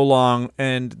for so long,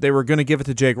 and they were going to give it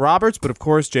to Jake Roberts, but of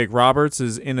course Jake Roberts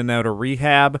is in and out of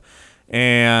rehab.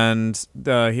 And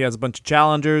he has a bunch of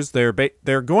challengers. They're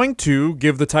going to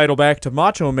give the title back to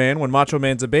Macho Man when Macho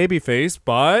Man's a babyface,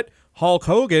 but Hulk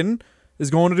Hogan is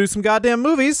going to do some goddamn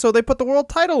movies, so they put the world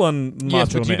title on Macho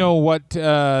Yes, but Man. you know what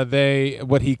the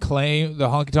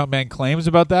Honky Tonk Man claims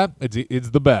about that? It's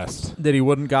the best. That he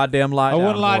wouldn't goddamn lie I down.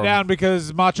 wouldn't lie for him. down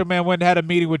because Macho Man went and had a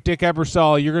meeting with Dick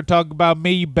Ebersol. You're gonna talk about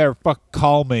me? You better fuck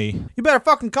call me. You better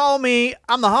fucking call me.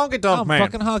 I'm the Honky Tonk I'm Man.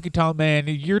 fucking Honky Tonk Man.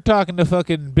 You're talking to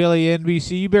fucking Billy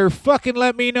NBC. You better fucking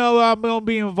let me know I'm gonna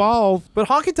be involved. But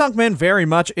Honky Tonk Man very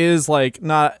much is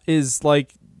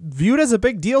viewed as a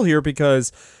big deal here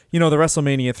because, you know, the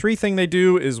WrestleMania 3 thing they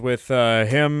do is with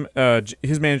him,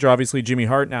 his manager, obviously Jimmy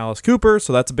Hart and Alice Cooper,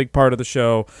 so that's a big part of the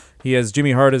show. He has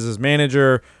Jimmy Hart as his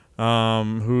manager,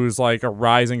 who's like a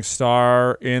rising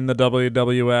star in the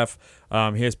WWF.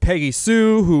 He has Peggy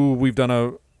Sue, who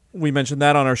we mentioned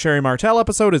that on our Sherry Martel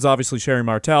episode, is obviously Sherry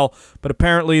Martel, but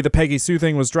apparently the Peggy Sue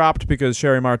thing was dropped because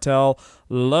Sherry Martel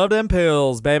loved them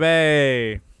pills,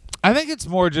 baby. I think it's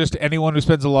more just anyone who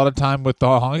spends a lot of time with the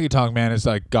Honky Tonk Man is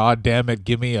like, God damn it,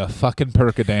 give me a fucking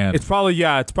Percodan. It's probably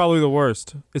the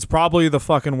worst. It's probably the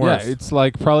fucking worst. Yeah, it's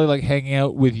like probably like hanging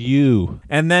out with you.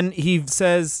 And then he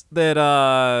says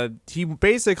that he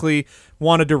basically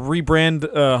wanted to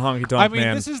rebrand Honky Tonk I mean,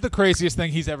 Man. this is the craziest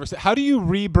thing he's ever said. How do you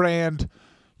rebrand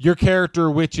your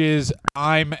character, which is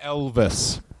I'm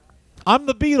Elvis? I'm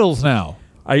the Beatles now.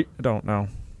 I don't know.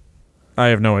 I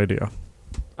have no idea.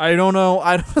 I don't know.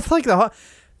 I don't like the.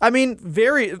 I mean,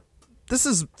 this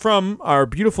is from our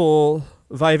beautiful,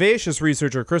 vivacious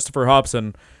researcher Christopher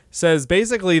Hobson. Says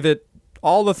basically that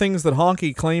all the things that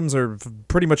Honky claims are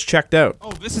pretty much checked out.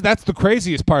 Oh, that's the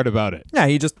craziest part about it. Yeah,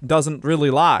 he just doesn't really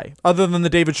lie, other than the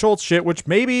David Schultz shit, which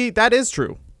maybe that is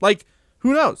true. Like,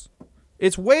 who knows?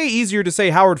 It's way easier to say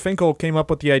Howard Finkel came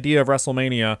up with the idea of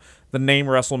WrestleMania, the name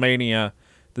WrestleMania,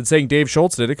 than saying Dave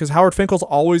Schultz did it, because Howard Finkel's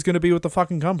always going to be with the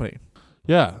fucking company.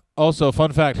 Yeah. Also,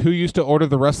 fun fact, who used to order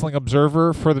the Wrestling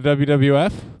Observer for the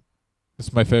WWF? This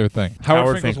is my favorite thing.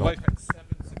 Howard Finkel's wife had 7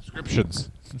 subscriptions.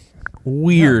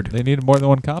 Weird. Yeah, they needed more than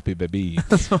one copy, baby.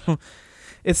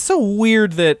 It's so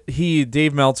weird that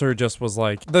Dave Meltzer just was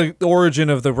like, the origin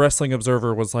of the Wrestling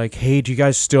Observer was like, hey, do you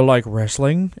guys still like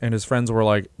wrestling? And his friends were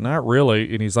like, not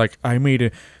really. And he's like, I made a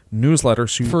newsletter.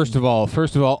 So First of all,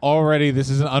 already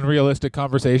this is an unrealistic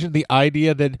conversation. The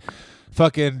idea that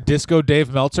fucking Disco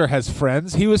Dave Meltzer has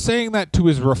friends, he was saying that to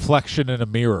his reflection in a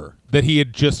mirror that he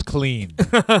had just cleaned.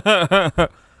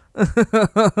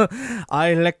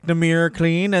 I lick the mirror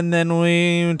clean, and then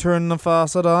we turn the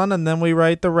faucet on, and then we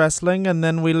write the wrestling, and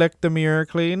then we lick the mirror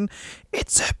clean.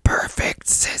 It's a perfect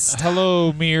system.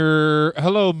 Hello,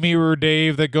 mirror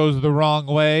Dave that goes the wrong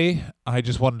way. I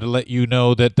just wanted to let you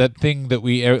know that thing that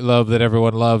we love, that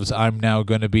everyone loves, I'm now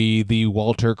going to be the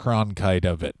Walter Cronkite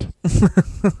of it.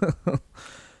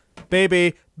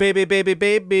 Baby.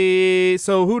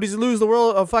 So who does he lose the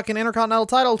world of fucking Intercontinental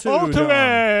title to?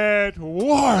 Ultimate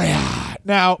Warrior.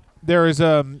 Now, there is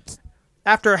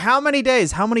After how many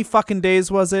days? How many fucking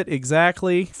days was it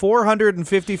exactly?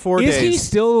 454 days. Is he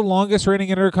still the longest reigning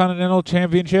Intercontinental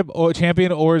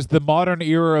champion, or is the modern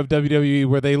era of WWE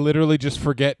where they literally just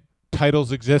forget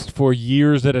titles exist for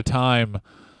years at a time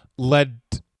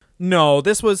No,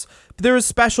 there was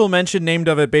special mention named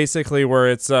of it basically where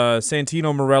it's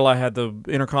Santino Marella had the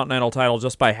Intercontinental title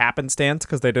just by happenstance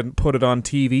because they didn't put it on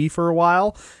TV for a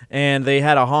while, and they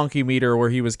had a honky meter where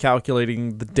he was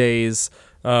calculating the days,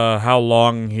 how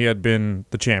long he had been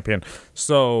the champion.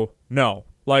 So, no,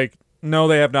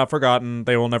 they have not forgotten.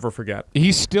 They will never forget.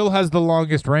 He still has the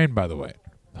longest reign, by the way.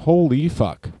 Holy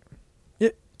fuck. Yeah,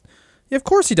 of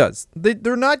course he does.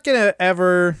 They're not going to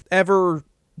ever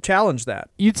challenge that.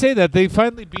 You'd say that they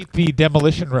finally beat the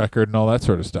demolition record and all that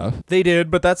sort of stuff. They did,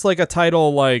 but that's like a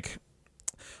title like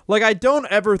I don't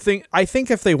ever think, I think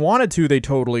if they wanted to, they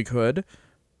totally could,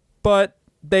 but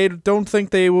they don't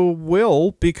think they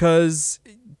will because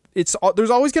there's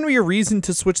always going to be a reason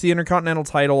to switch the Intercontinental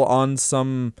title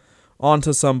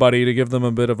onto somebody to give them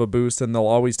a bit of a boost, and they'll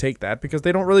always take that because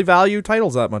they don't really value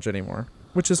titles that much anymore,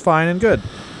 which is fine and good.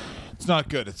 It's not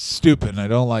good. It's stupid, and I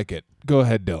don't like it. Go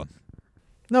ahead, Dylan.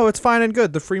 No, it's fine and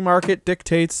good. The free market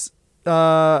dictates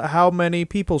how many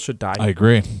people should die. I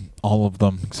agree. All of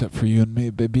them, except for you and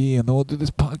me, baby. And then we'll do this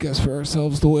podcast for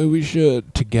ourselves the way we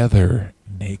should. Together,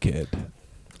 naked.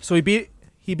 So he beats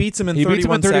him in 31 seconds. He beats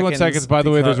him in 31 seconds. By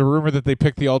the way, there's a rumor that they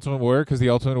picked the Ultimate Warrior because the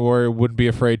Ultimate Warrior wouldn't be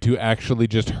afraid to actually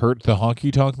just hurt the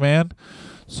Honky Tonk Man.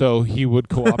 So he would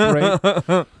cooperate.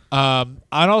 And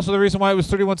also the reason why it was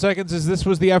 31 seconds is this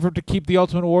was the effort to keep the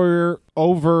Ultimate Warrior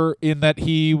over in that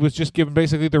he was just given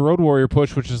basically the Road Warrior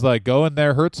push, which is like, go in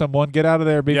there, hurt someone, get out of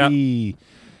there, baby. Yep.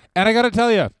 And I got to tell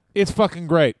you, it's fucking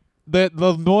great. The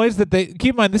noise that they...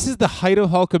 Keep in mind, this is the height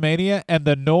of Hulkamania, and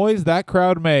the noise that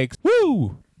crowd makes...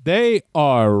 Woo! They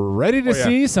are ready to Oh, yeah.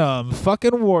 see some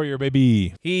fucking warrior,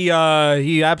 baby. He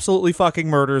absolutely fucking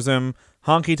murders him.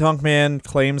 Honky Tonk Man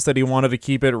claims that he wanted to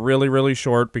keep it really, really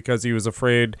short because he was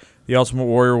afraid the Ultimate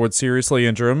Warrior would seriously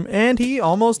injure him, and he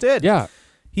almost did. Yeah.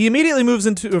 He immediately moves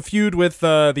into a feud with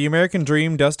the American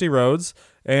Dream, Dusty Rhodes,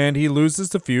 and he loses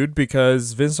the feud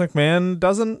because Vince McMahon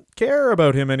doesn't care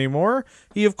about him anymore.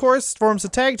 He, of course, forms a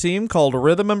tag team called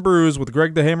Rhythm and Bruise with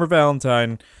Greg the Hammer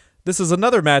Valentine. This is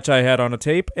another match I had on a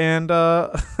tape, and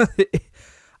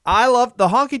I love the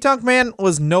Honky Tonk Man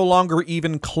was no longer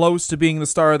even close to being the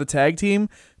star of the tag team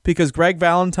because Greg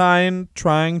Valentine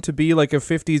trying to be like a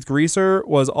 50s greaser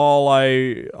was all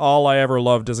I ever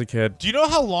loved as a kid. Do you know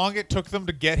how long it took them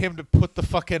to get him to put the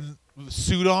fucking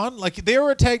suit on? Like, they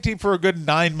were a tag team for a good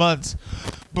 9 months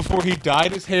before he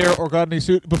dyed his hair or got any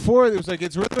suit. Before, it was like,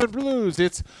 it's Rhythm and Blues,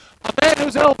 it's a man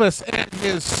who's Elvis, and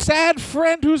his sad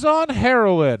friend who's on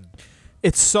heroin.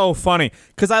 It's so funny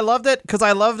because I loved it because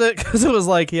it was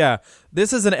like, yeah,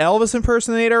 this is an Elvis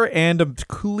impersonator and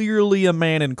clearly a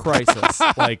man in crisis.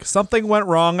 Like, something went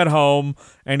wrong at home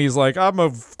and he's like, I'm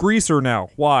a greaser now.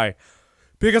 Why?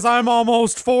 Because I'm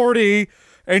almost 40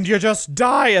 and you just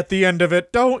die at the end of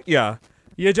it, don't ya?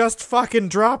 You just fucking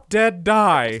drop dead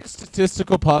die.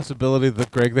 Statistical possibility that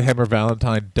Greg the Hammer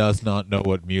Valentine does not know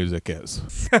what music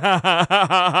is.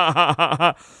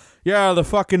 Yeah, the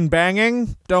fucking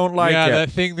banging. Don't like yeah, it. that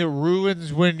thing that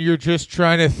ruins when you're just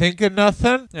trying to think of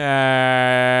nothing.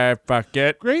 Fuck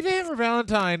it. Greg the Hammer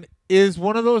Valentine is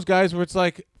one of those guys where it's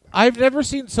like, I've never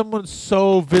seen someone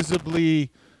so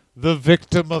visibly the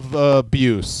victim of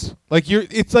abuse. Like,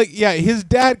 it's like, yeah, his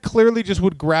dad clearly just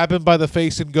would grab him by the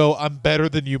face and go, I'm better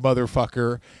than you,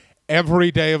 motherfucker, every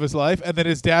day of his life. And then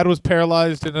his dad was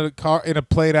paralyzed in a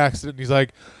plane accident. And he's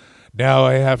like, now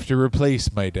I have to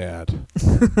replace my dad.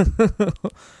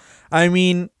 I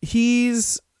mean,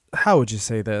 he's, how would you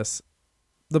say this?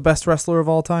 The best wrestler of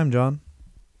all time, John.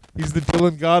 He's the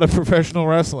Dylan God of professional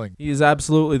wrestling. He is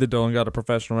absolutely the Dylan God of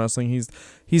professional wrestling.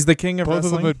 He's the king of Both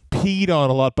wrestling. of them are peed on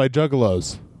a lot by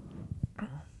juggalos.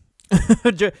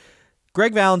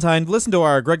 Greg Valentine, listen to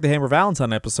our Greg the Hammer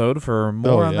Valentine episode for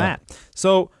more on that.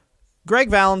 So, Greg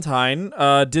Valentine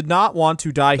did not want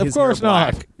to dye his hair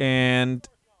black and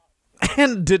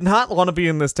did not want to be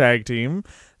in this tag team.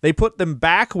 They put them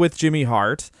back with Jimmy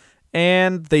Hart,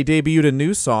 and they debuted a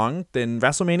new song in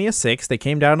WrestleMania 6. They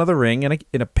came down to the ring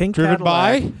in a pink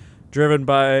Cadillac. Driven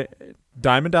by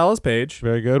Diamond Dallas Page.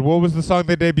 Very good. What was the song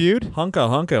they debuted?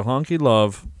 Honky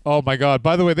Love. Oh, my God.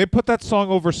 By the way, they put that song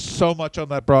over so much on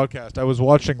that broadcast. I was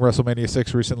watching WrestleMania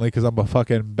 6 recently because I'm a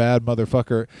fucking bad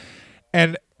motherfucker.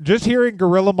 And just hearing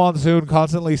Gorilla Monsoon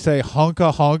constantly say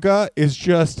honka honka is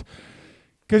just...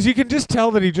 Because you can just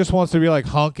tell that he just wants to be like,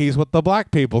 honky's what the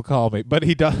black people call me. But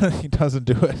he doesn't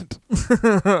do it.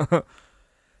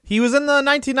 He was in the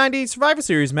 1990 Survivor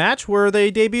Series match where they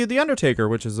debuted The Undertaker,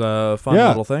 which is a fun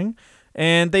little thing.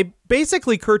 And they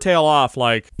basically curtail off,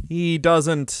 like, he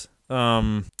doesn't, we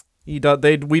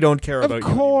don't care about you.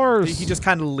 Of course. He just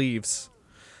kind of leaves.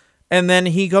 And then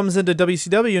he comes into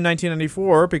WCW in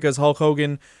 1994 because Hulk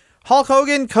Hogan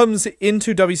comes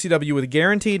into WCW with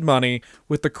guaranteed money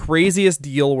with the craziest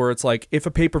deal where it's like, if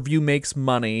a pay-per-view makes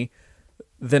money,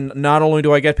 then not only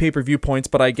do I get pay-per-view points,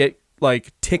 but I get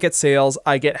like ticket sales.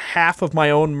 I get half of my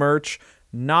own merch,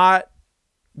 not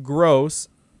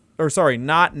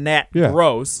net,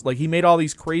 gross. Like, he made all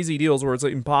these crazy deals where it's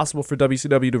like impossible for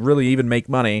WCW to really even make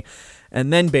money.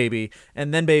 And then baby,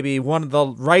 one of the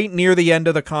right near the end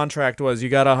of the contract was, you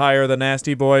got to hire the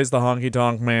Nasty Boys, the Honky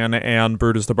Tonk Man, and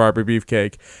Brutus the Barber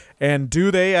Beefcake. And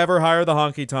do they ever hire the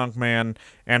Honky Tonk Man?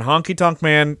 And Honky Tonk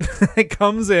Man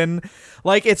comes in,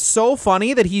 like, it's so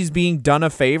funny that he's being done a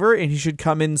favor and he should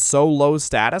come in so low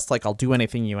status, like, I'll do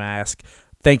anything you ask.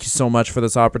 Thank you so much for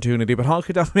this opportunity. But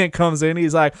Honky Tonk Man comes in,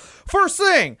 he's like, first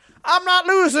thing, I'm not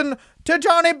losing to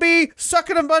Johnny B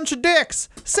sucking a bunch of dicks.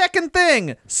 Second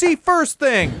thing, see first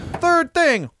thing. Third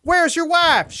thing, where's your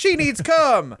wife? She needs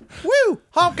cum. Woo,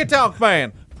 Honky Tonk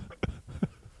Man.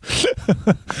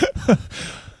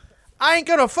 I ain't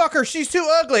gonna fuck her, she's too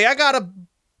ugly. I got a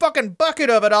fucking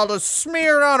bucket of it, I'll just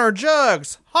smear it on her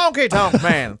jugs. Honky Tonk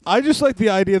Man. I just like the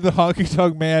idea that Honky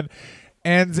Tonk Man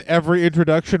ends every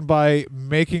introduction by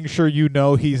making sure you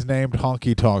know he's named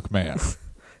Honky Tonk Man.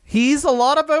 He's a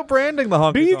lot about branding the Honky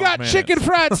Tonk Man. Do you got chicken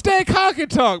fried steak, Honky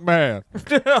Tonk Man?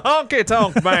 Honky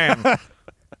Tonk Man.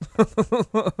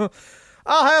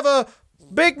 I'll have a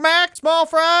Big Mac, small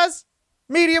fries,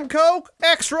 medium Coke,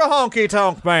 extra Honky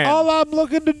Tonk Man. All I'm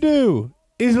looking to do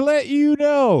is let you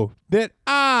know that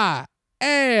I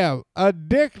am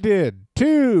addicted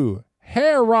to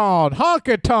heroin,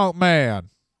 Honky Tonk Man.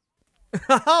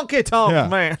 Honky Tonk Yeah.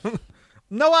 Man.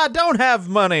 No, I don't have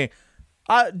money.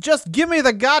 Just give me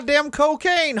the goddamn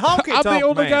cocaine, Honky I'm Tonk the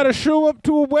only Man. guy to show up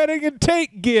to a wedding and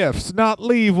take gifts, not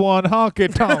leave one.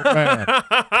 Honky Tonk Man.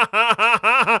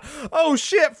 Oh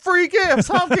shit, free gifts,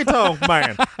 Honky Tonk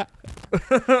Man.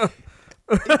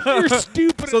 You're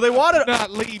stupid. So they enough wanted- to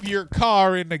not leave your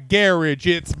car in the garage.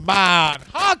 It's mine.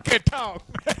 Honky Tonk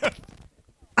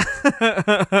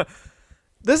Man.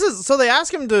 So they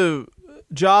asked him to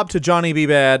job to Johnny B.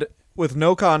 Bad with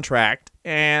no contract,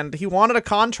 and he wanted a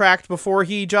contract before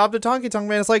he jobbed at Honky Tonk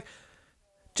Man. It's like,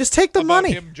 just take the About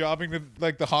money. him jobbing to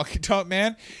like the Honky Tonk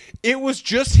Man. It was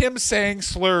just him saying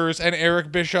slurs and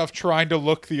Eric Bischoff trying to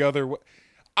look the other way.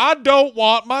 I don't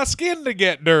want my skin to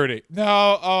get dirty.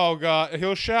 No, oh God,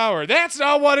 he'll shower. That's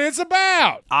not what it's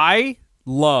about. I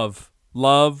love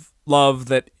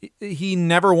that he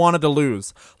never wanted to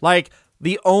lose. Like,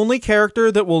 the only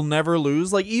character that will never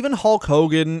lose, like, even Hulk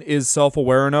Hogan is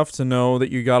self-aware enough to know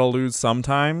that you gotta lose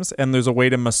sometimes, and there's a way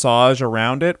to massage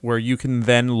around it where you can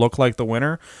then look like the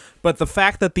winner. But the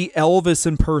fact that the Elvis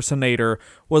impersonator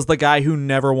was the guy who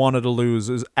never wanted to lose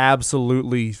is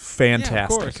absolutely fantastic. Yeah, of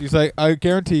course. He's like, I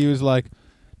guarantee he was like,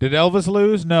 did Elvis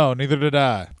lose? No, neither did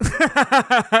I.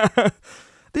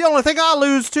 The only thing I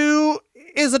lose to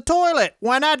is a toilet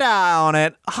when I die on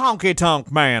it, Honky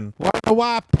Tonk Man. Why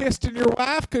I pissed in your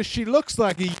wife? Because she looks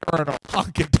like a urinal.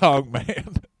 Honky Tonk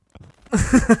Man.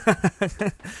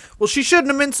 Well, she shouldn't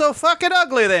have been so fucking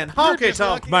ugly then, You're Honky just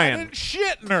Tonk lucky I Man. didn't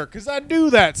shit in her, because I do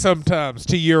that sometimes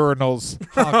to urinals.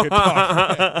 Honky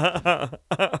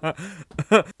Tonk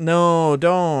Man. No,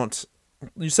 don't.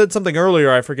 You said something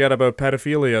earlier I forget about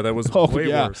pedophilia that was Oh, way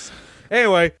yeah. worse.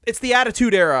 Anyway, it's the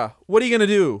Attitude Era. What are you going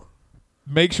to do?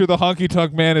 Make sure the Honky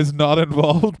Tonk Man is not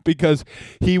involved, because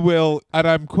he will, and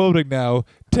I'm quoting now,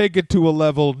 take it to a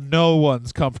level no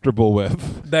one's comfortable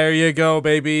with. There you go,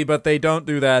 baby. But they don't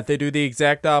do that. They do the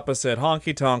exact opposite.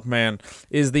 Honky Tonk Man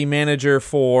is the manager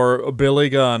for Billy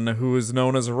Gunn, who is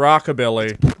known as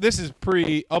Rockabilly. This is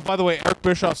oh, by the way, Eric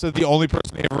Bischoff said the only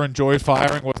person he ever enjoyed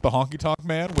firing was the Honky Tonk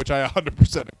Man, which I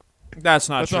 100%. That's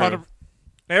not That's true. 100.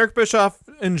 Eric Bischoff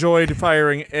enjoyed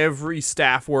firing every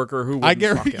staff worker who I wouldn't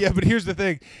get fuck him. yeah, but here's the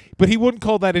thing. But he wouldn't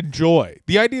call that enjoy.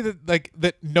 The idea that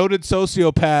that noted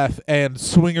sociopath and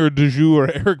swinger du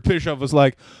jour Eric Bischoff was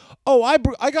like, oh,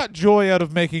 I got joy out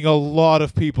of making a lot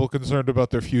of people concerned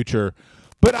about their future.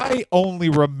 But I only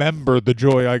remember the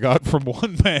joy I got from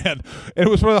one man. And it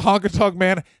was from the Honky Tonk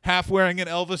Man half wearing an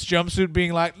Elvis jumpsuit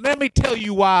being like, let me tell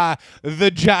you why the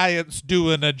Giants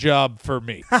doing a job for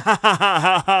me.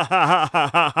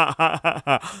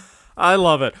 I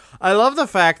love it. I love the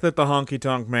fact that the Honky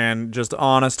Tonk Man, just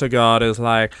honest to God, is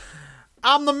like,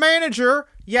 I'm the manager,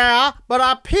 yeah, but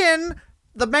I pin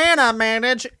the man I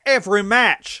manage every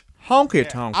match. Honky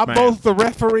Tonk I'm Man. both the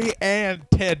referee and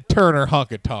Ted Turner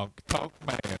Honky Tonk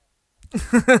Man.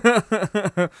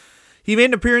 He made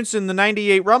an appearance in the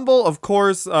 98 Rumble. Of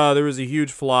course, there was a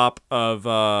huge flop of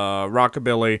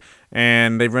Rockabilly,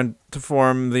 and they went to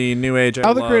form the New Age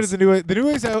How Outlaws. they created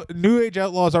the New Age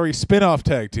Outlaws are a spin-off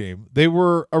tag team. They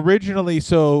were originally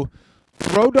the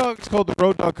Road Dogg is called the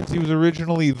Road Dogg because he was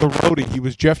originally the roadie. He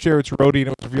was Jeff Jarrett's roadie, and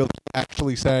it was revealed he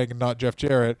actually sang and not Jeff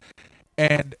Jarrett.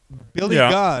 And Billy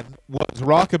Gunn was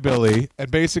Rockabilly,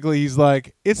 and basically he's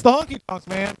like, it's the Honky Tonk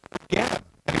Man again.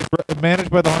 And he's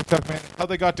managed by the Honky Tonk Man. How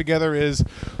they got together is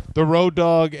the Road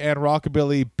Dogg and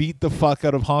Rockabilly beat the fuck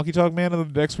out of Honky Tonk Man,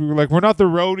 and the next we were like, we're not the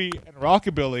roadie and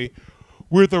Rockabilly,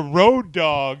 we're the Road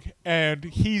Dogg, and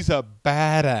he's a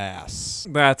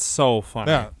badass. That's so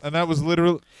funny. Yeah, and that was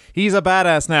literally... He's a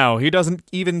badass now. He doesn't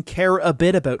even care a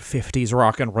bit about 50s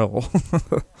rock and roll.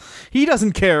 He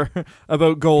doesn't care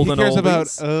about golden He cares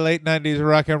oldies. about late 90s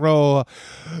rock and roll.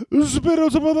 Spit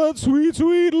out some of that sweet,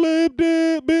 sweet lip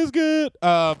dip biscuit.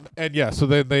 And yeah, so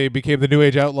then they became the New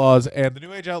Age Outlaws, and the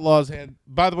New Age Outlaws had,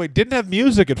 by the way, didn't have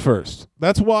music at first.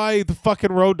 That's why the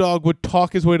fucking Road Dogg would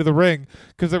talk his way to the ring,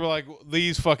 because they were like,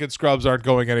 these fucking scrubs aren't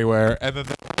going anywhere. And then,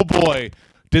 oh boy,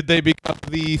 did they become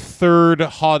the third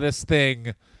hottest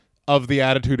thing of the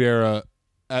Attitude Era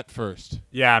at first.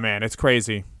 Yeah, man, it's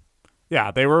crazy.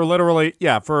 Yeah, they were literally,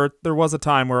 there was a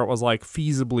time where it was like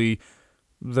feasibly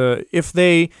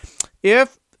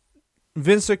if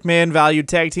Vince McMahon valued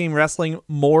tag team wrestling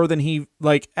more than he,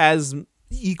 like, as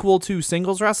equal to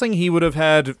singles wrestling, he would have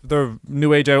had the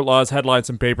New Age Outlaws headlines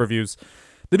and pay-per-views.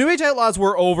 The New Age Outlaws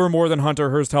were over more than Hunter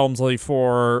Hearst Helmsley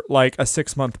for like a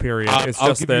 6-month period.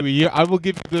 I'll give you a year. I will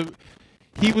give you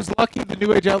he was lucky the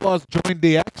New Age Outlaws joined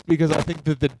DX, because I think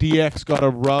that the DX got a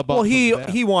rub well, off he of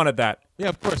them. he wanted that. Yeah,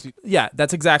 of course. Yeah,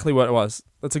 that's exactly what it was.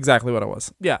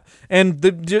 Yeah, and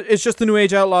it's just the New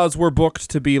Age Outlaws were booked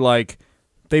to be like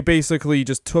They basically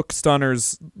just took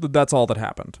stunners. That's all that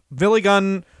happened. Billy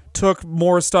Gunn took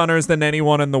more stunners than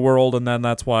anyone in the world, and then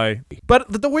that's why.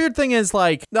 But the weird thing is,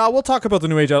 like, we'll talk about the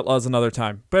New Age Outlaws another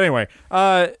time. But anyway,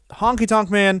 Honky Tonk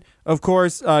Man, of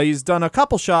course, he's done a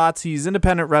couple shots. He's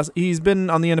independent he's been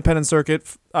on the independent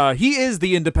circuit. He is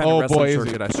the independent wrestling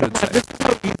circuit, I should say. This is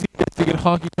how easy it is to get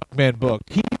Honky Tonk Man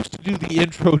booked. He used to do the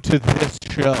intro to this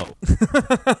show.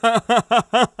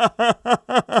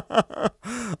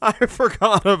 I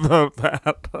forgot about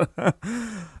that.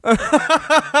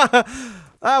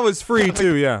 That was free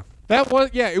too, yeah.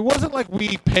 It wasn't like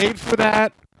we paid for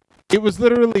that. It was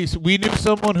literally, we knew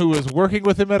someone who was working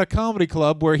with him at a comedy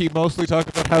club where he mostly talked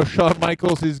about how Shawn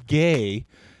Michaels is gay.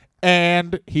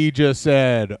 And he just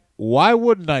said, why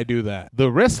wouldn't I do that?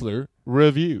 The Wrestler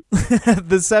Review.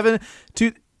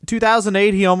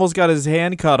 2008, he almost got his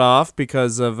hand cut off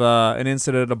because of an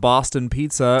incident at a Boston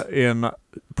Pizza in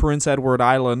Prince Edward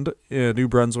Island, New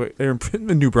Brunswick,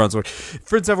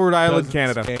 Prince Edward Island,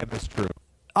 Canada. That's true.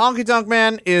 Honky Tonk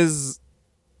Man is,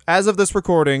 as of this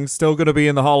recording, still going to be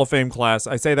in the Hall of Fame class.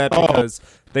 I say that because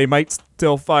they might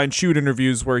still find shoot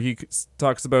interviews where he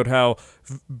talks about how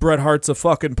Bret Hart's a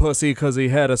fucking pussy because he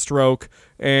had a stroke,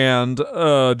 and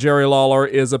Jerry Lawler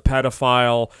is a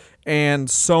pedophile, and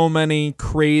so many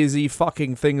crazy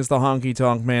fucking things the Honky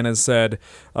Tonk Man has said,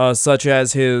 such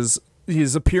as his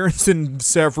appearance in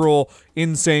several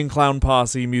Insane Clown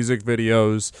Posse music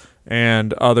videos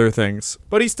and other things.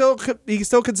 But he still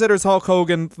considers Hulk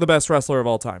Hogan the best wrestler of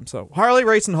all time. So Harley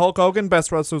Race and Hulk Hogan,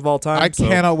 best wrestlers of all time. I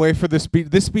cannot wait for this speech.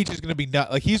 This speech is going to be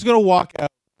nuts. Like, he's going to walk out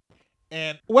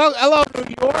and, well, hello,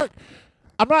 New York.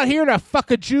 I'm not here to fuck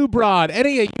a Jew broad.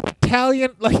 Any of you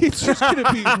Italian? Like, it's just going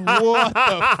to be, what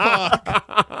the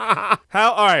fuck?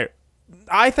 All right.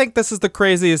 I think this is the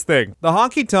craziest thing. The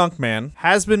Honky Tonk Man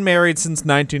has been married since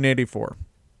 1984.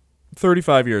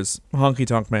 35 years. Honky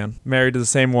Tonk Man. Married to the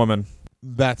same woman.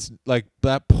 That's, like,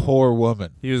 that poor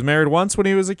woman. He was married once when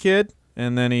he was a kid,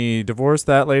 and then he divorced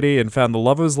that lady and found the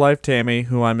love of his life, Tammy,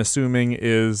 who I'm assuming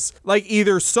is, like,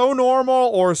 either so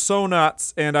normal or so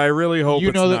nuts, and I really hope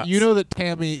it's nuts. You know that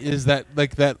Tammy is that,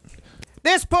 like, that...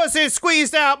 This pussy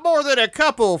squeezed out more than a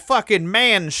couple fucking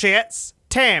man shits.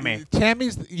 Tammy.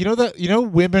 Tammy's,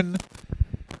 women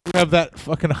who have that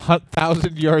fucking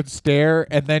 1,000-yard stare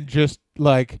and then just,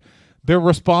 like, their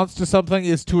response to something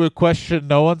is to a question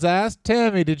no one's asked.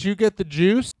 Tammy, did you get the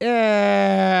juice?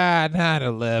 Yeah,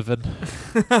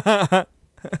 9/11.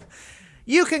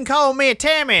 You can call me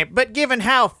Tammy, but given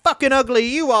how fucking ugly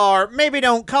you are, maybe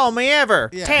don't call me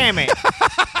ever. Yeah. Tammy.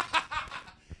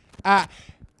 How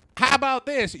about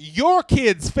this? Your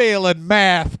kid's failing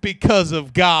math because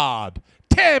of God.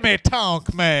 Tammy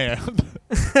Tonk Man.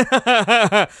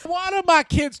 Wanted my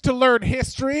kids to learn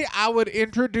history, I would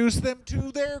introduce them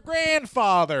to their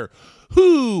grandfather,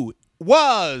 who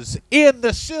was in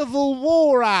the Civil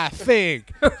War, I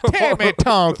think. Tammy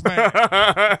Tonk Man.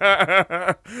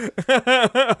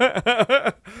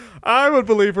 I would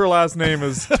believe her last name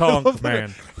is Tonk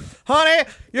Man. Honey,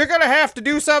 you're going to have to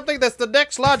do something that's the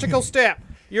next logical step.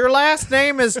 Your last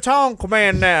name is Tonk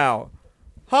Man now.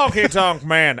 Honky Tonk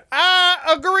Man. I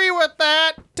agree with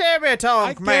that. Tammy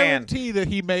Tonk Man. I guarantee that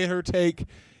he made her take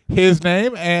his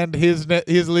name, and his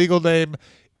legal name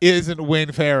isn't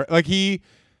Wayne Farris. Like, he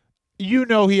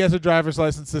has a driver's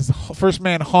license. This first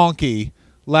man Honky,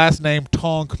 last name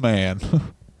Tonk Man.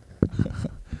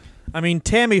 I mean,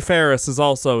 Tammy Ferris is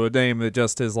also a name that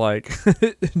just is like,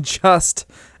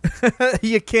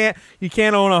 you can't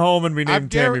own a home and be named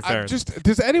Tammy Ferris.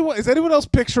 Is anyone else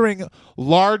picturing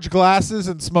large glasses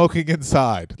and smoking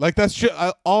inside? Like, that's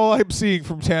all I'm seeing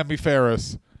from Tammy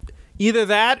Ferris. Either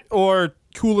that or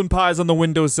cooling pies on the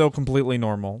windowsill, completely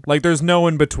normal. Like, there's no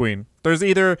in between. It's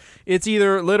either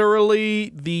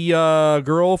literally the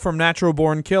girl from Natural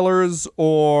Born Killers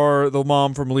or the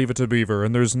mom from Leave It to Beaver,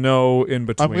 and there's no in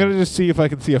between. I'm gonna just see if I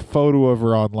can see a photo of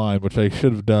her online, which I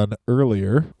should have done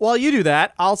earlier. While you do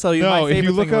that, I'll tell you my favorite if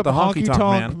you look thing up about the Honky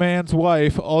Tonk Man's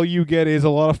wife, all you get is a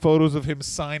lot of photos of him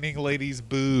signing ladies'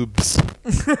 boobs.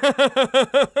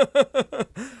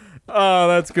 Oh,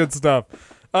 that's good stuff.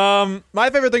 My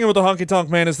favorite thing about the Honky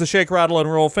Tonk Man is the shake, rattle,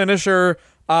 and roll finisher.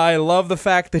 I love the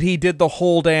fact that he did the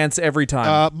whole dance every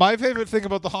time. My favorite thing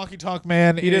about the Honky Tonk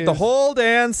Man he did the whole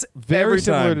dance very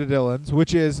similar to Dylan's,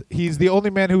 which is he's the only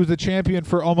man who was a champion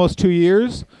for almost 2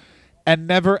 years and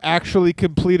never actually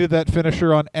completed that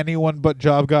finisher on anyone but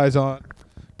job guys on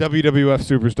WWF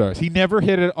superstars. He never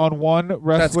hit it on one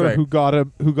wrestler great.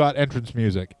 who got entrance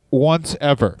music once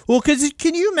ever. Well, because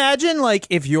can you imagine, like,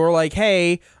 if you're like,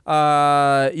 hey,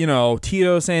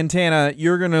 Tito Santana,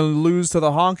 you're going to lose to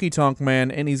the Honky Tonk Man,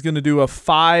 and he's going to do a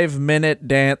 5-minute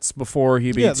dance before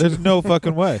he beats Yeah, there's no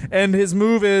fucking way. and his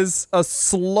move is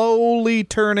slowly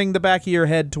turning the back of your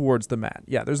head towards the mat.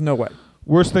 Yeah, there's no way.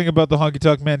 Worst thing about the Honky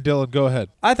Tonk Man, Dylan, go ahead.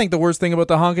 I think the worst thing about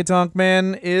the Honky Tonk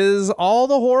Man is all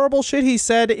the horrible shit he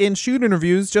said in shoot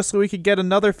interviews just so he could get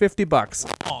another $50.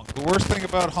 The worst thing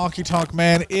about Honky Tonk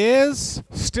Man is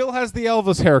still has the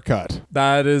Elvis haircut.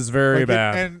 That is very Like,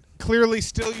 bad. and clearly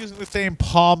still using the same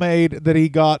pomade that he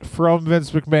got from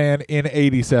Vince McMahon in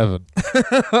 87.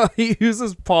 He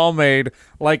uses pomade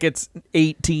like it's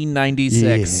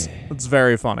 1896. It's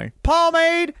very funny.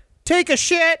 Pomade, take a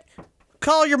shit,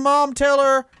 call your mom, tell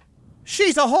her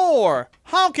she's a whore.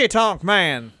 Honky Tonk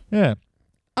Man. Yeah.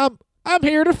 I'm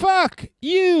here to fuck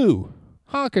you.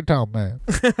 Honky Tonk Man.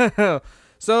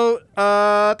 So,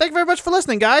 thank you very much for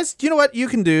listening, guys. You know what you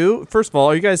can do? First of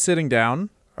all, are you guys sitting down?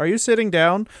 Are you sitting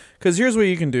down? Because here's what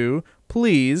you can do.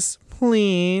 Please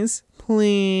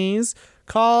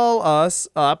call us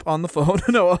up on the phone.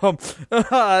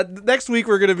 Next week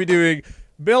we're going to be doing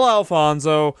Bill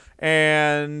Alfonso,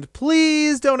 and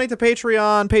please donate to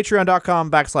Patreon,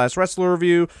 patreon.com/Wrestler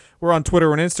Review. We're on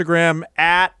Twitter and Instagram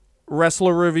at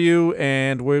Wrestler Review,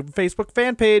 and we're Facebook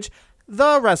fan page,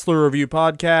 The Wrestler Review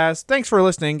Podcast. Thanks for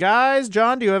listening, guys.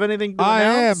 John, do you have anything to I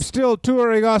am announce? still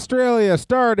touring Australia,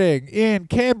 starting in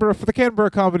Canberra for the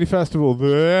Canberra Comedy Festival.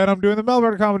 Then I'm doing the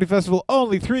Melbourne Comedy Festival.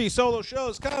 Only 3 solo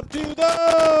shows. Come to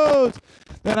those.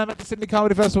 Then I'm at the Sydney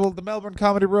Comedy Festival, the Melbourne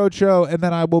Comedy Roadshow, and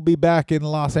then I will be back in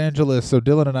Los Angeles. So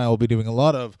Dylan and I will be doing a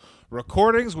lot of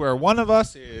recordings where one of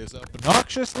us is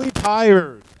obnoxiously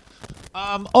tired.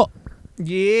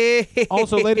 Yeah.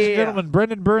 Also, ladies and gentlemen,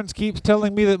 Brendan Burns keeps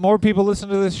telling me that more people listen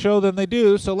to this show than they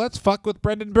do, so let's fuck with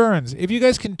Brendan Burns. If you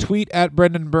guys can tweet at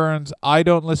Brendan Burns, I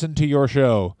don't listen to your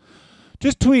show.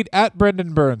 Just tweet at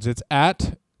Brendan Burns. It's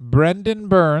at Brendan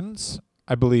Burns,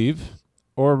 I believe.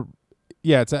 Or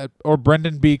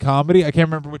Brendan B Comedy. I can't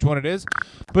remember which one it is.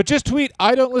 But just tweet,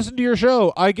 I don't listen to your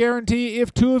show. I guarantee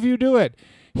if 2 of you do it,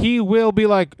 he will be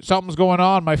like, something's going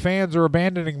on. My fans are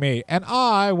abandoning me. And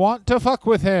I want to fuck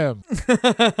with him.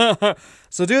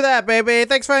 So do that, baby.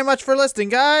 Thanks very much for listening,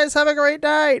 guys. Have a great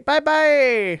night.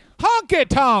 Bye-bye. Honky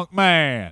Tonk Man.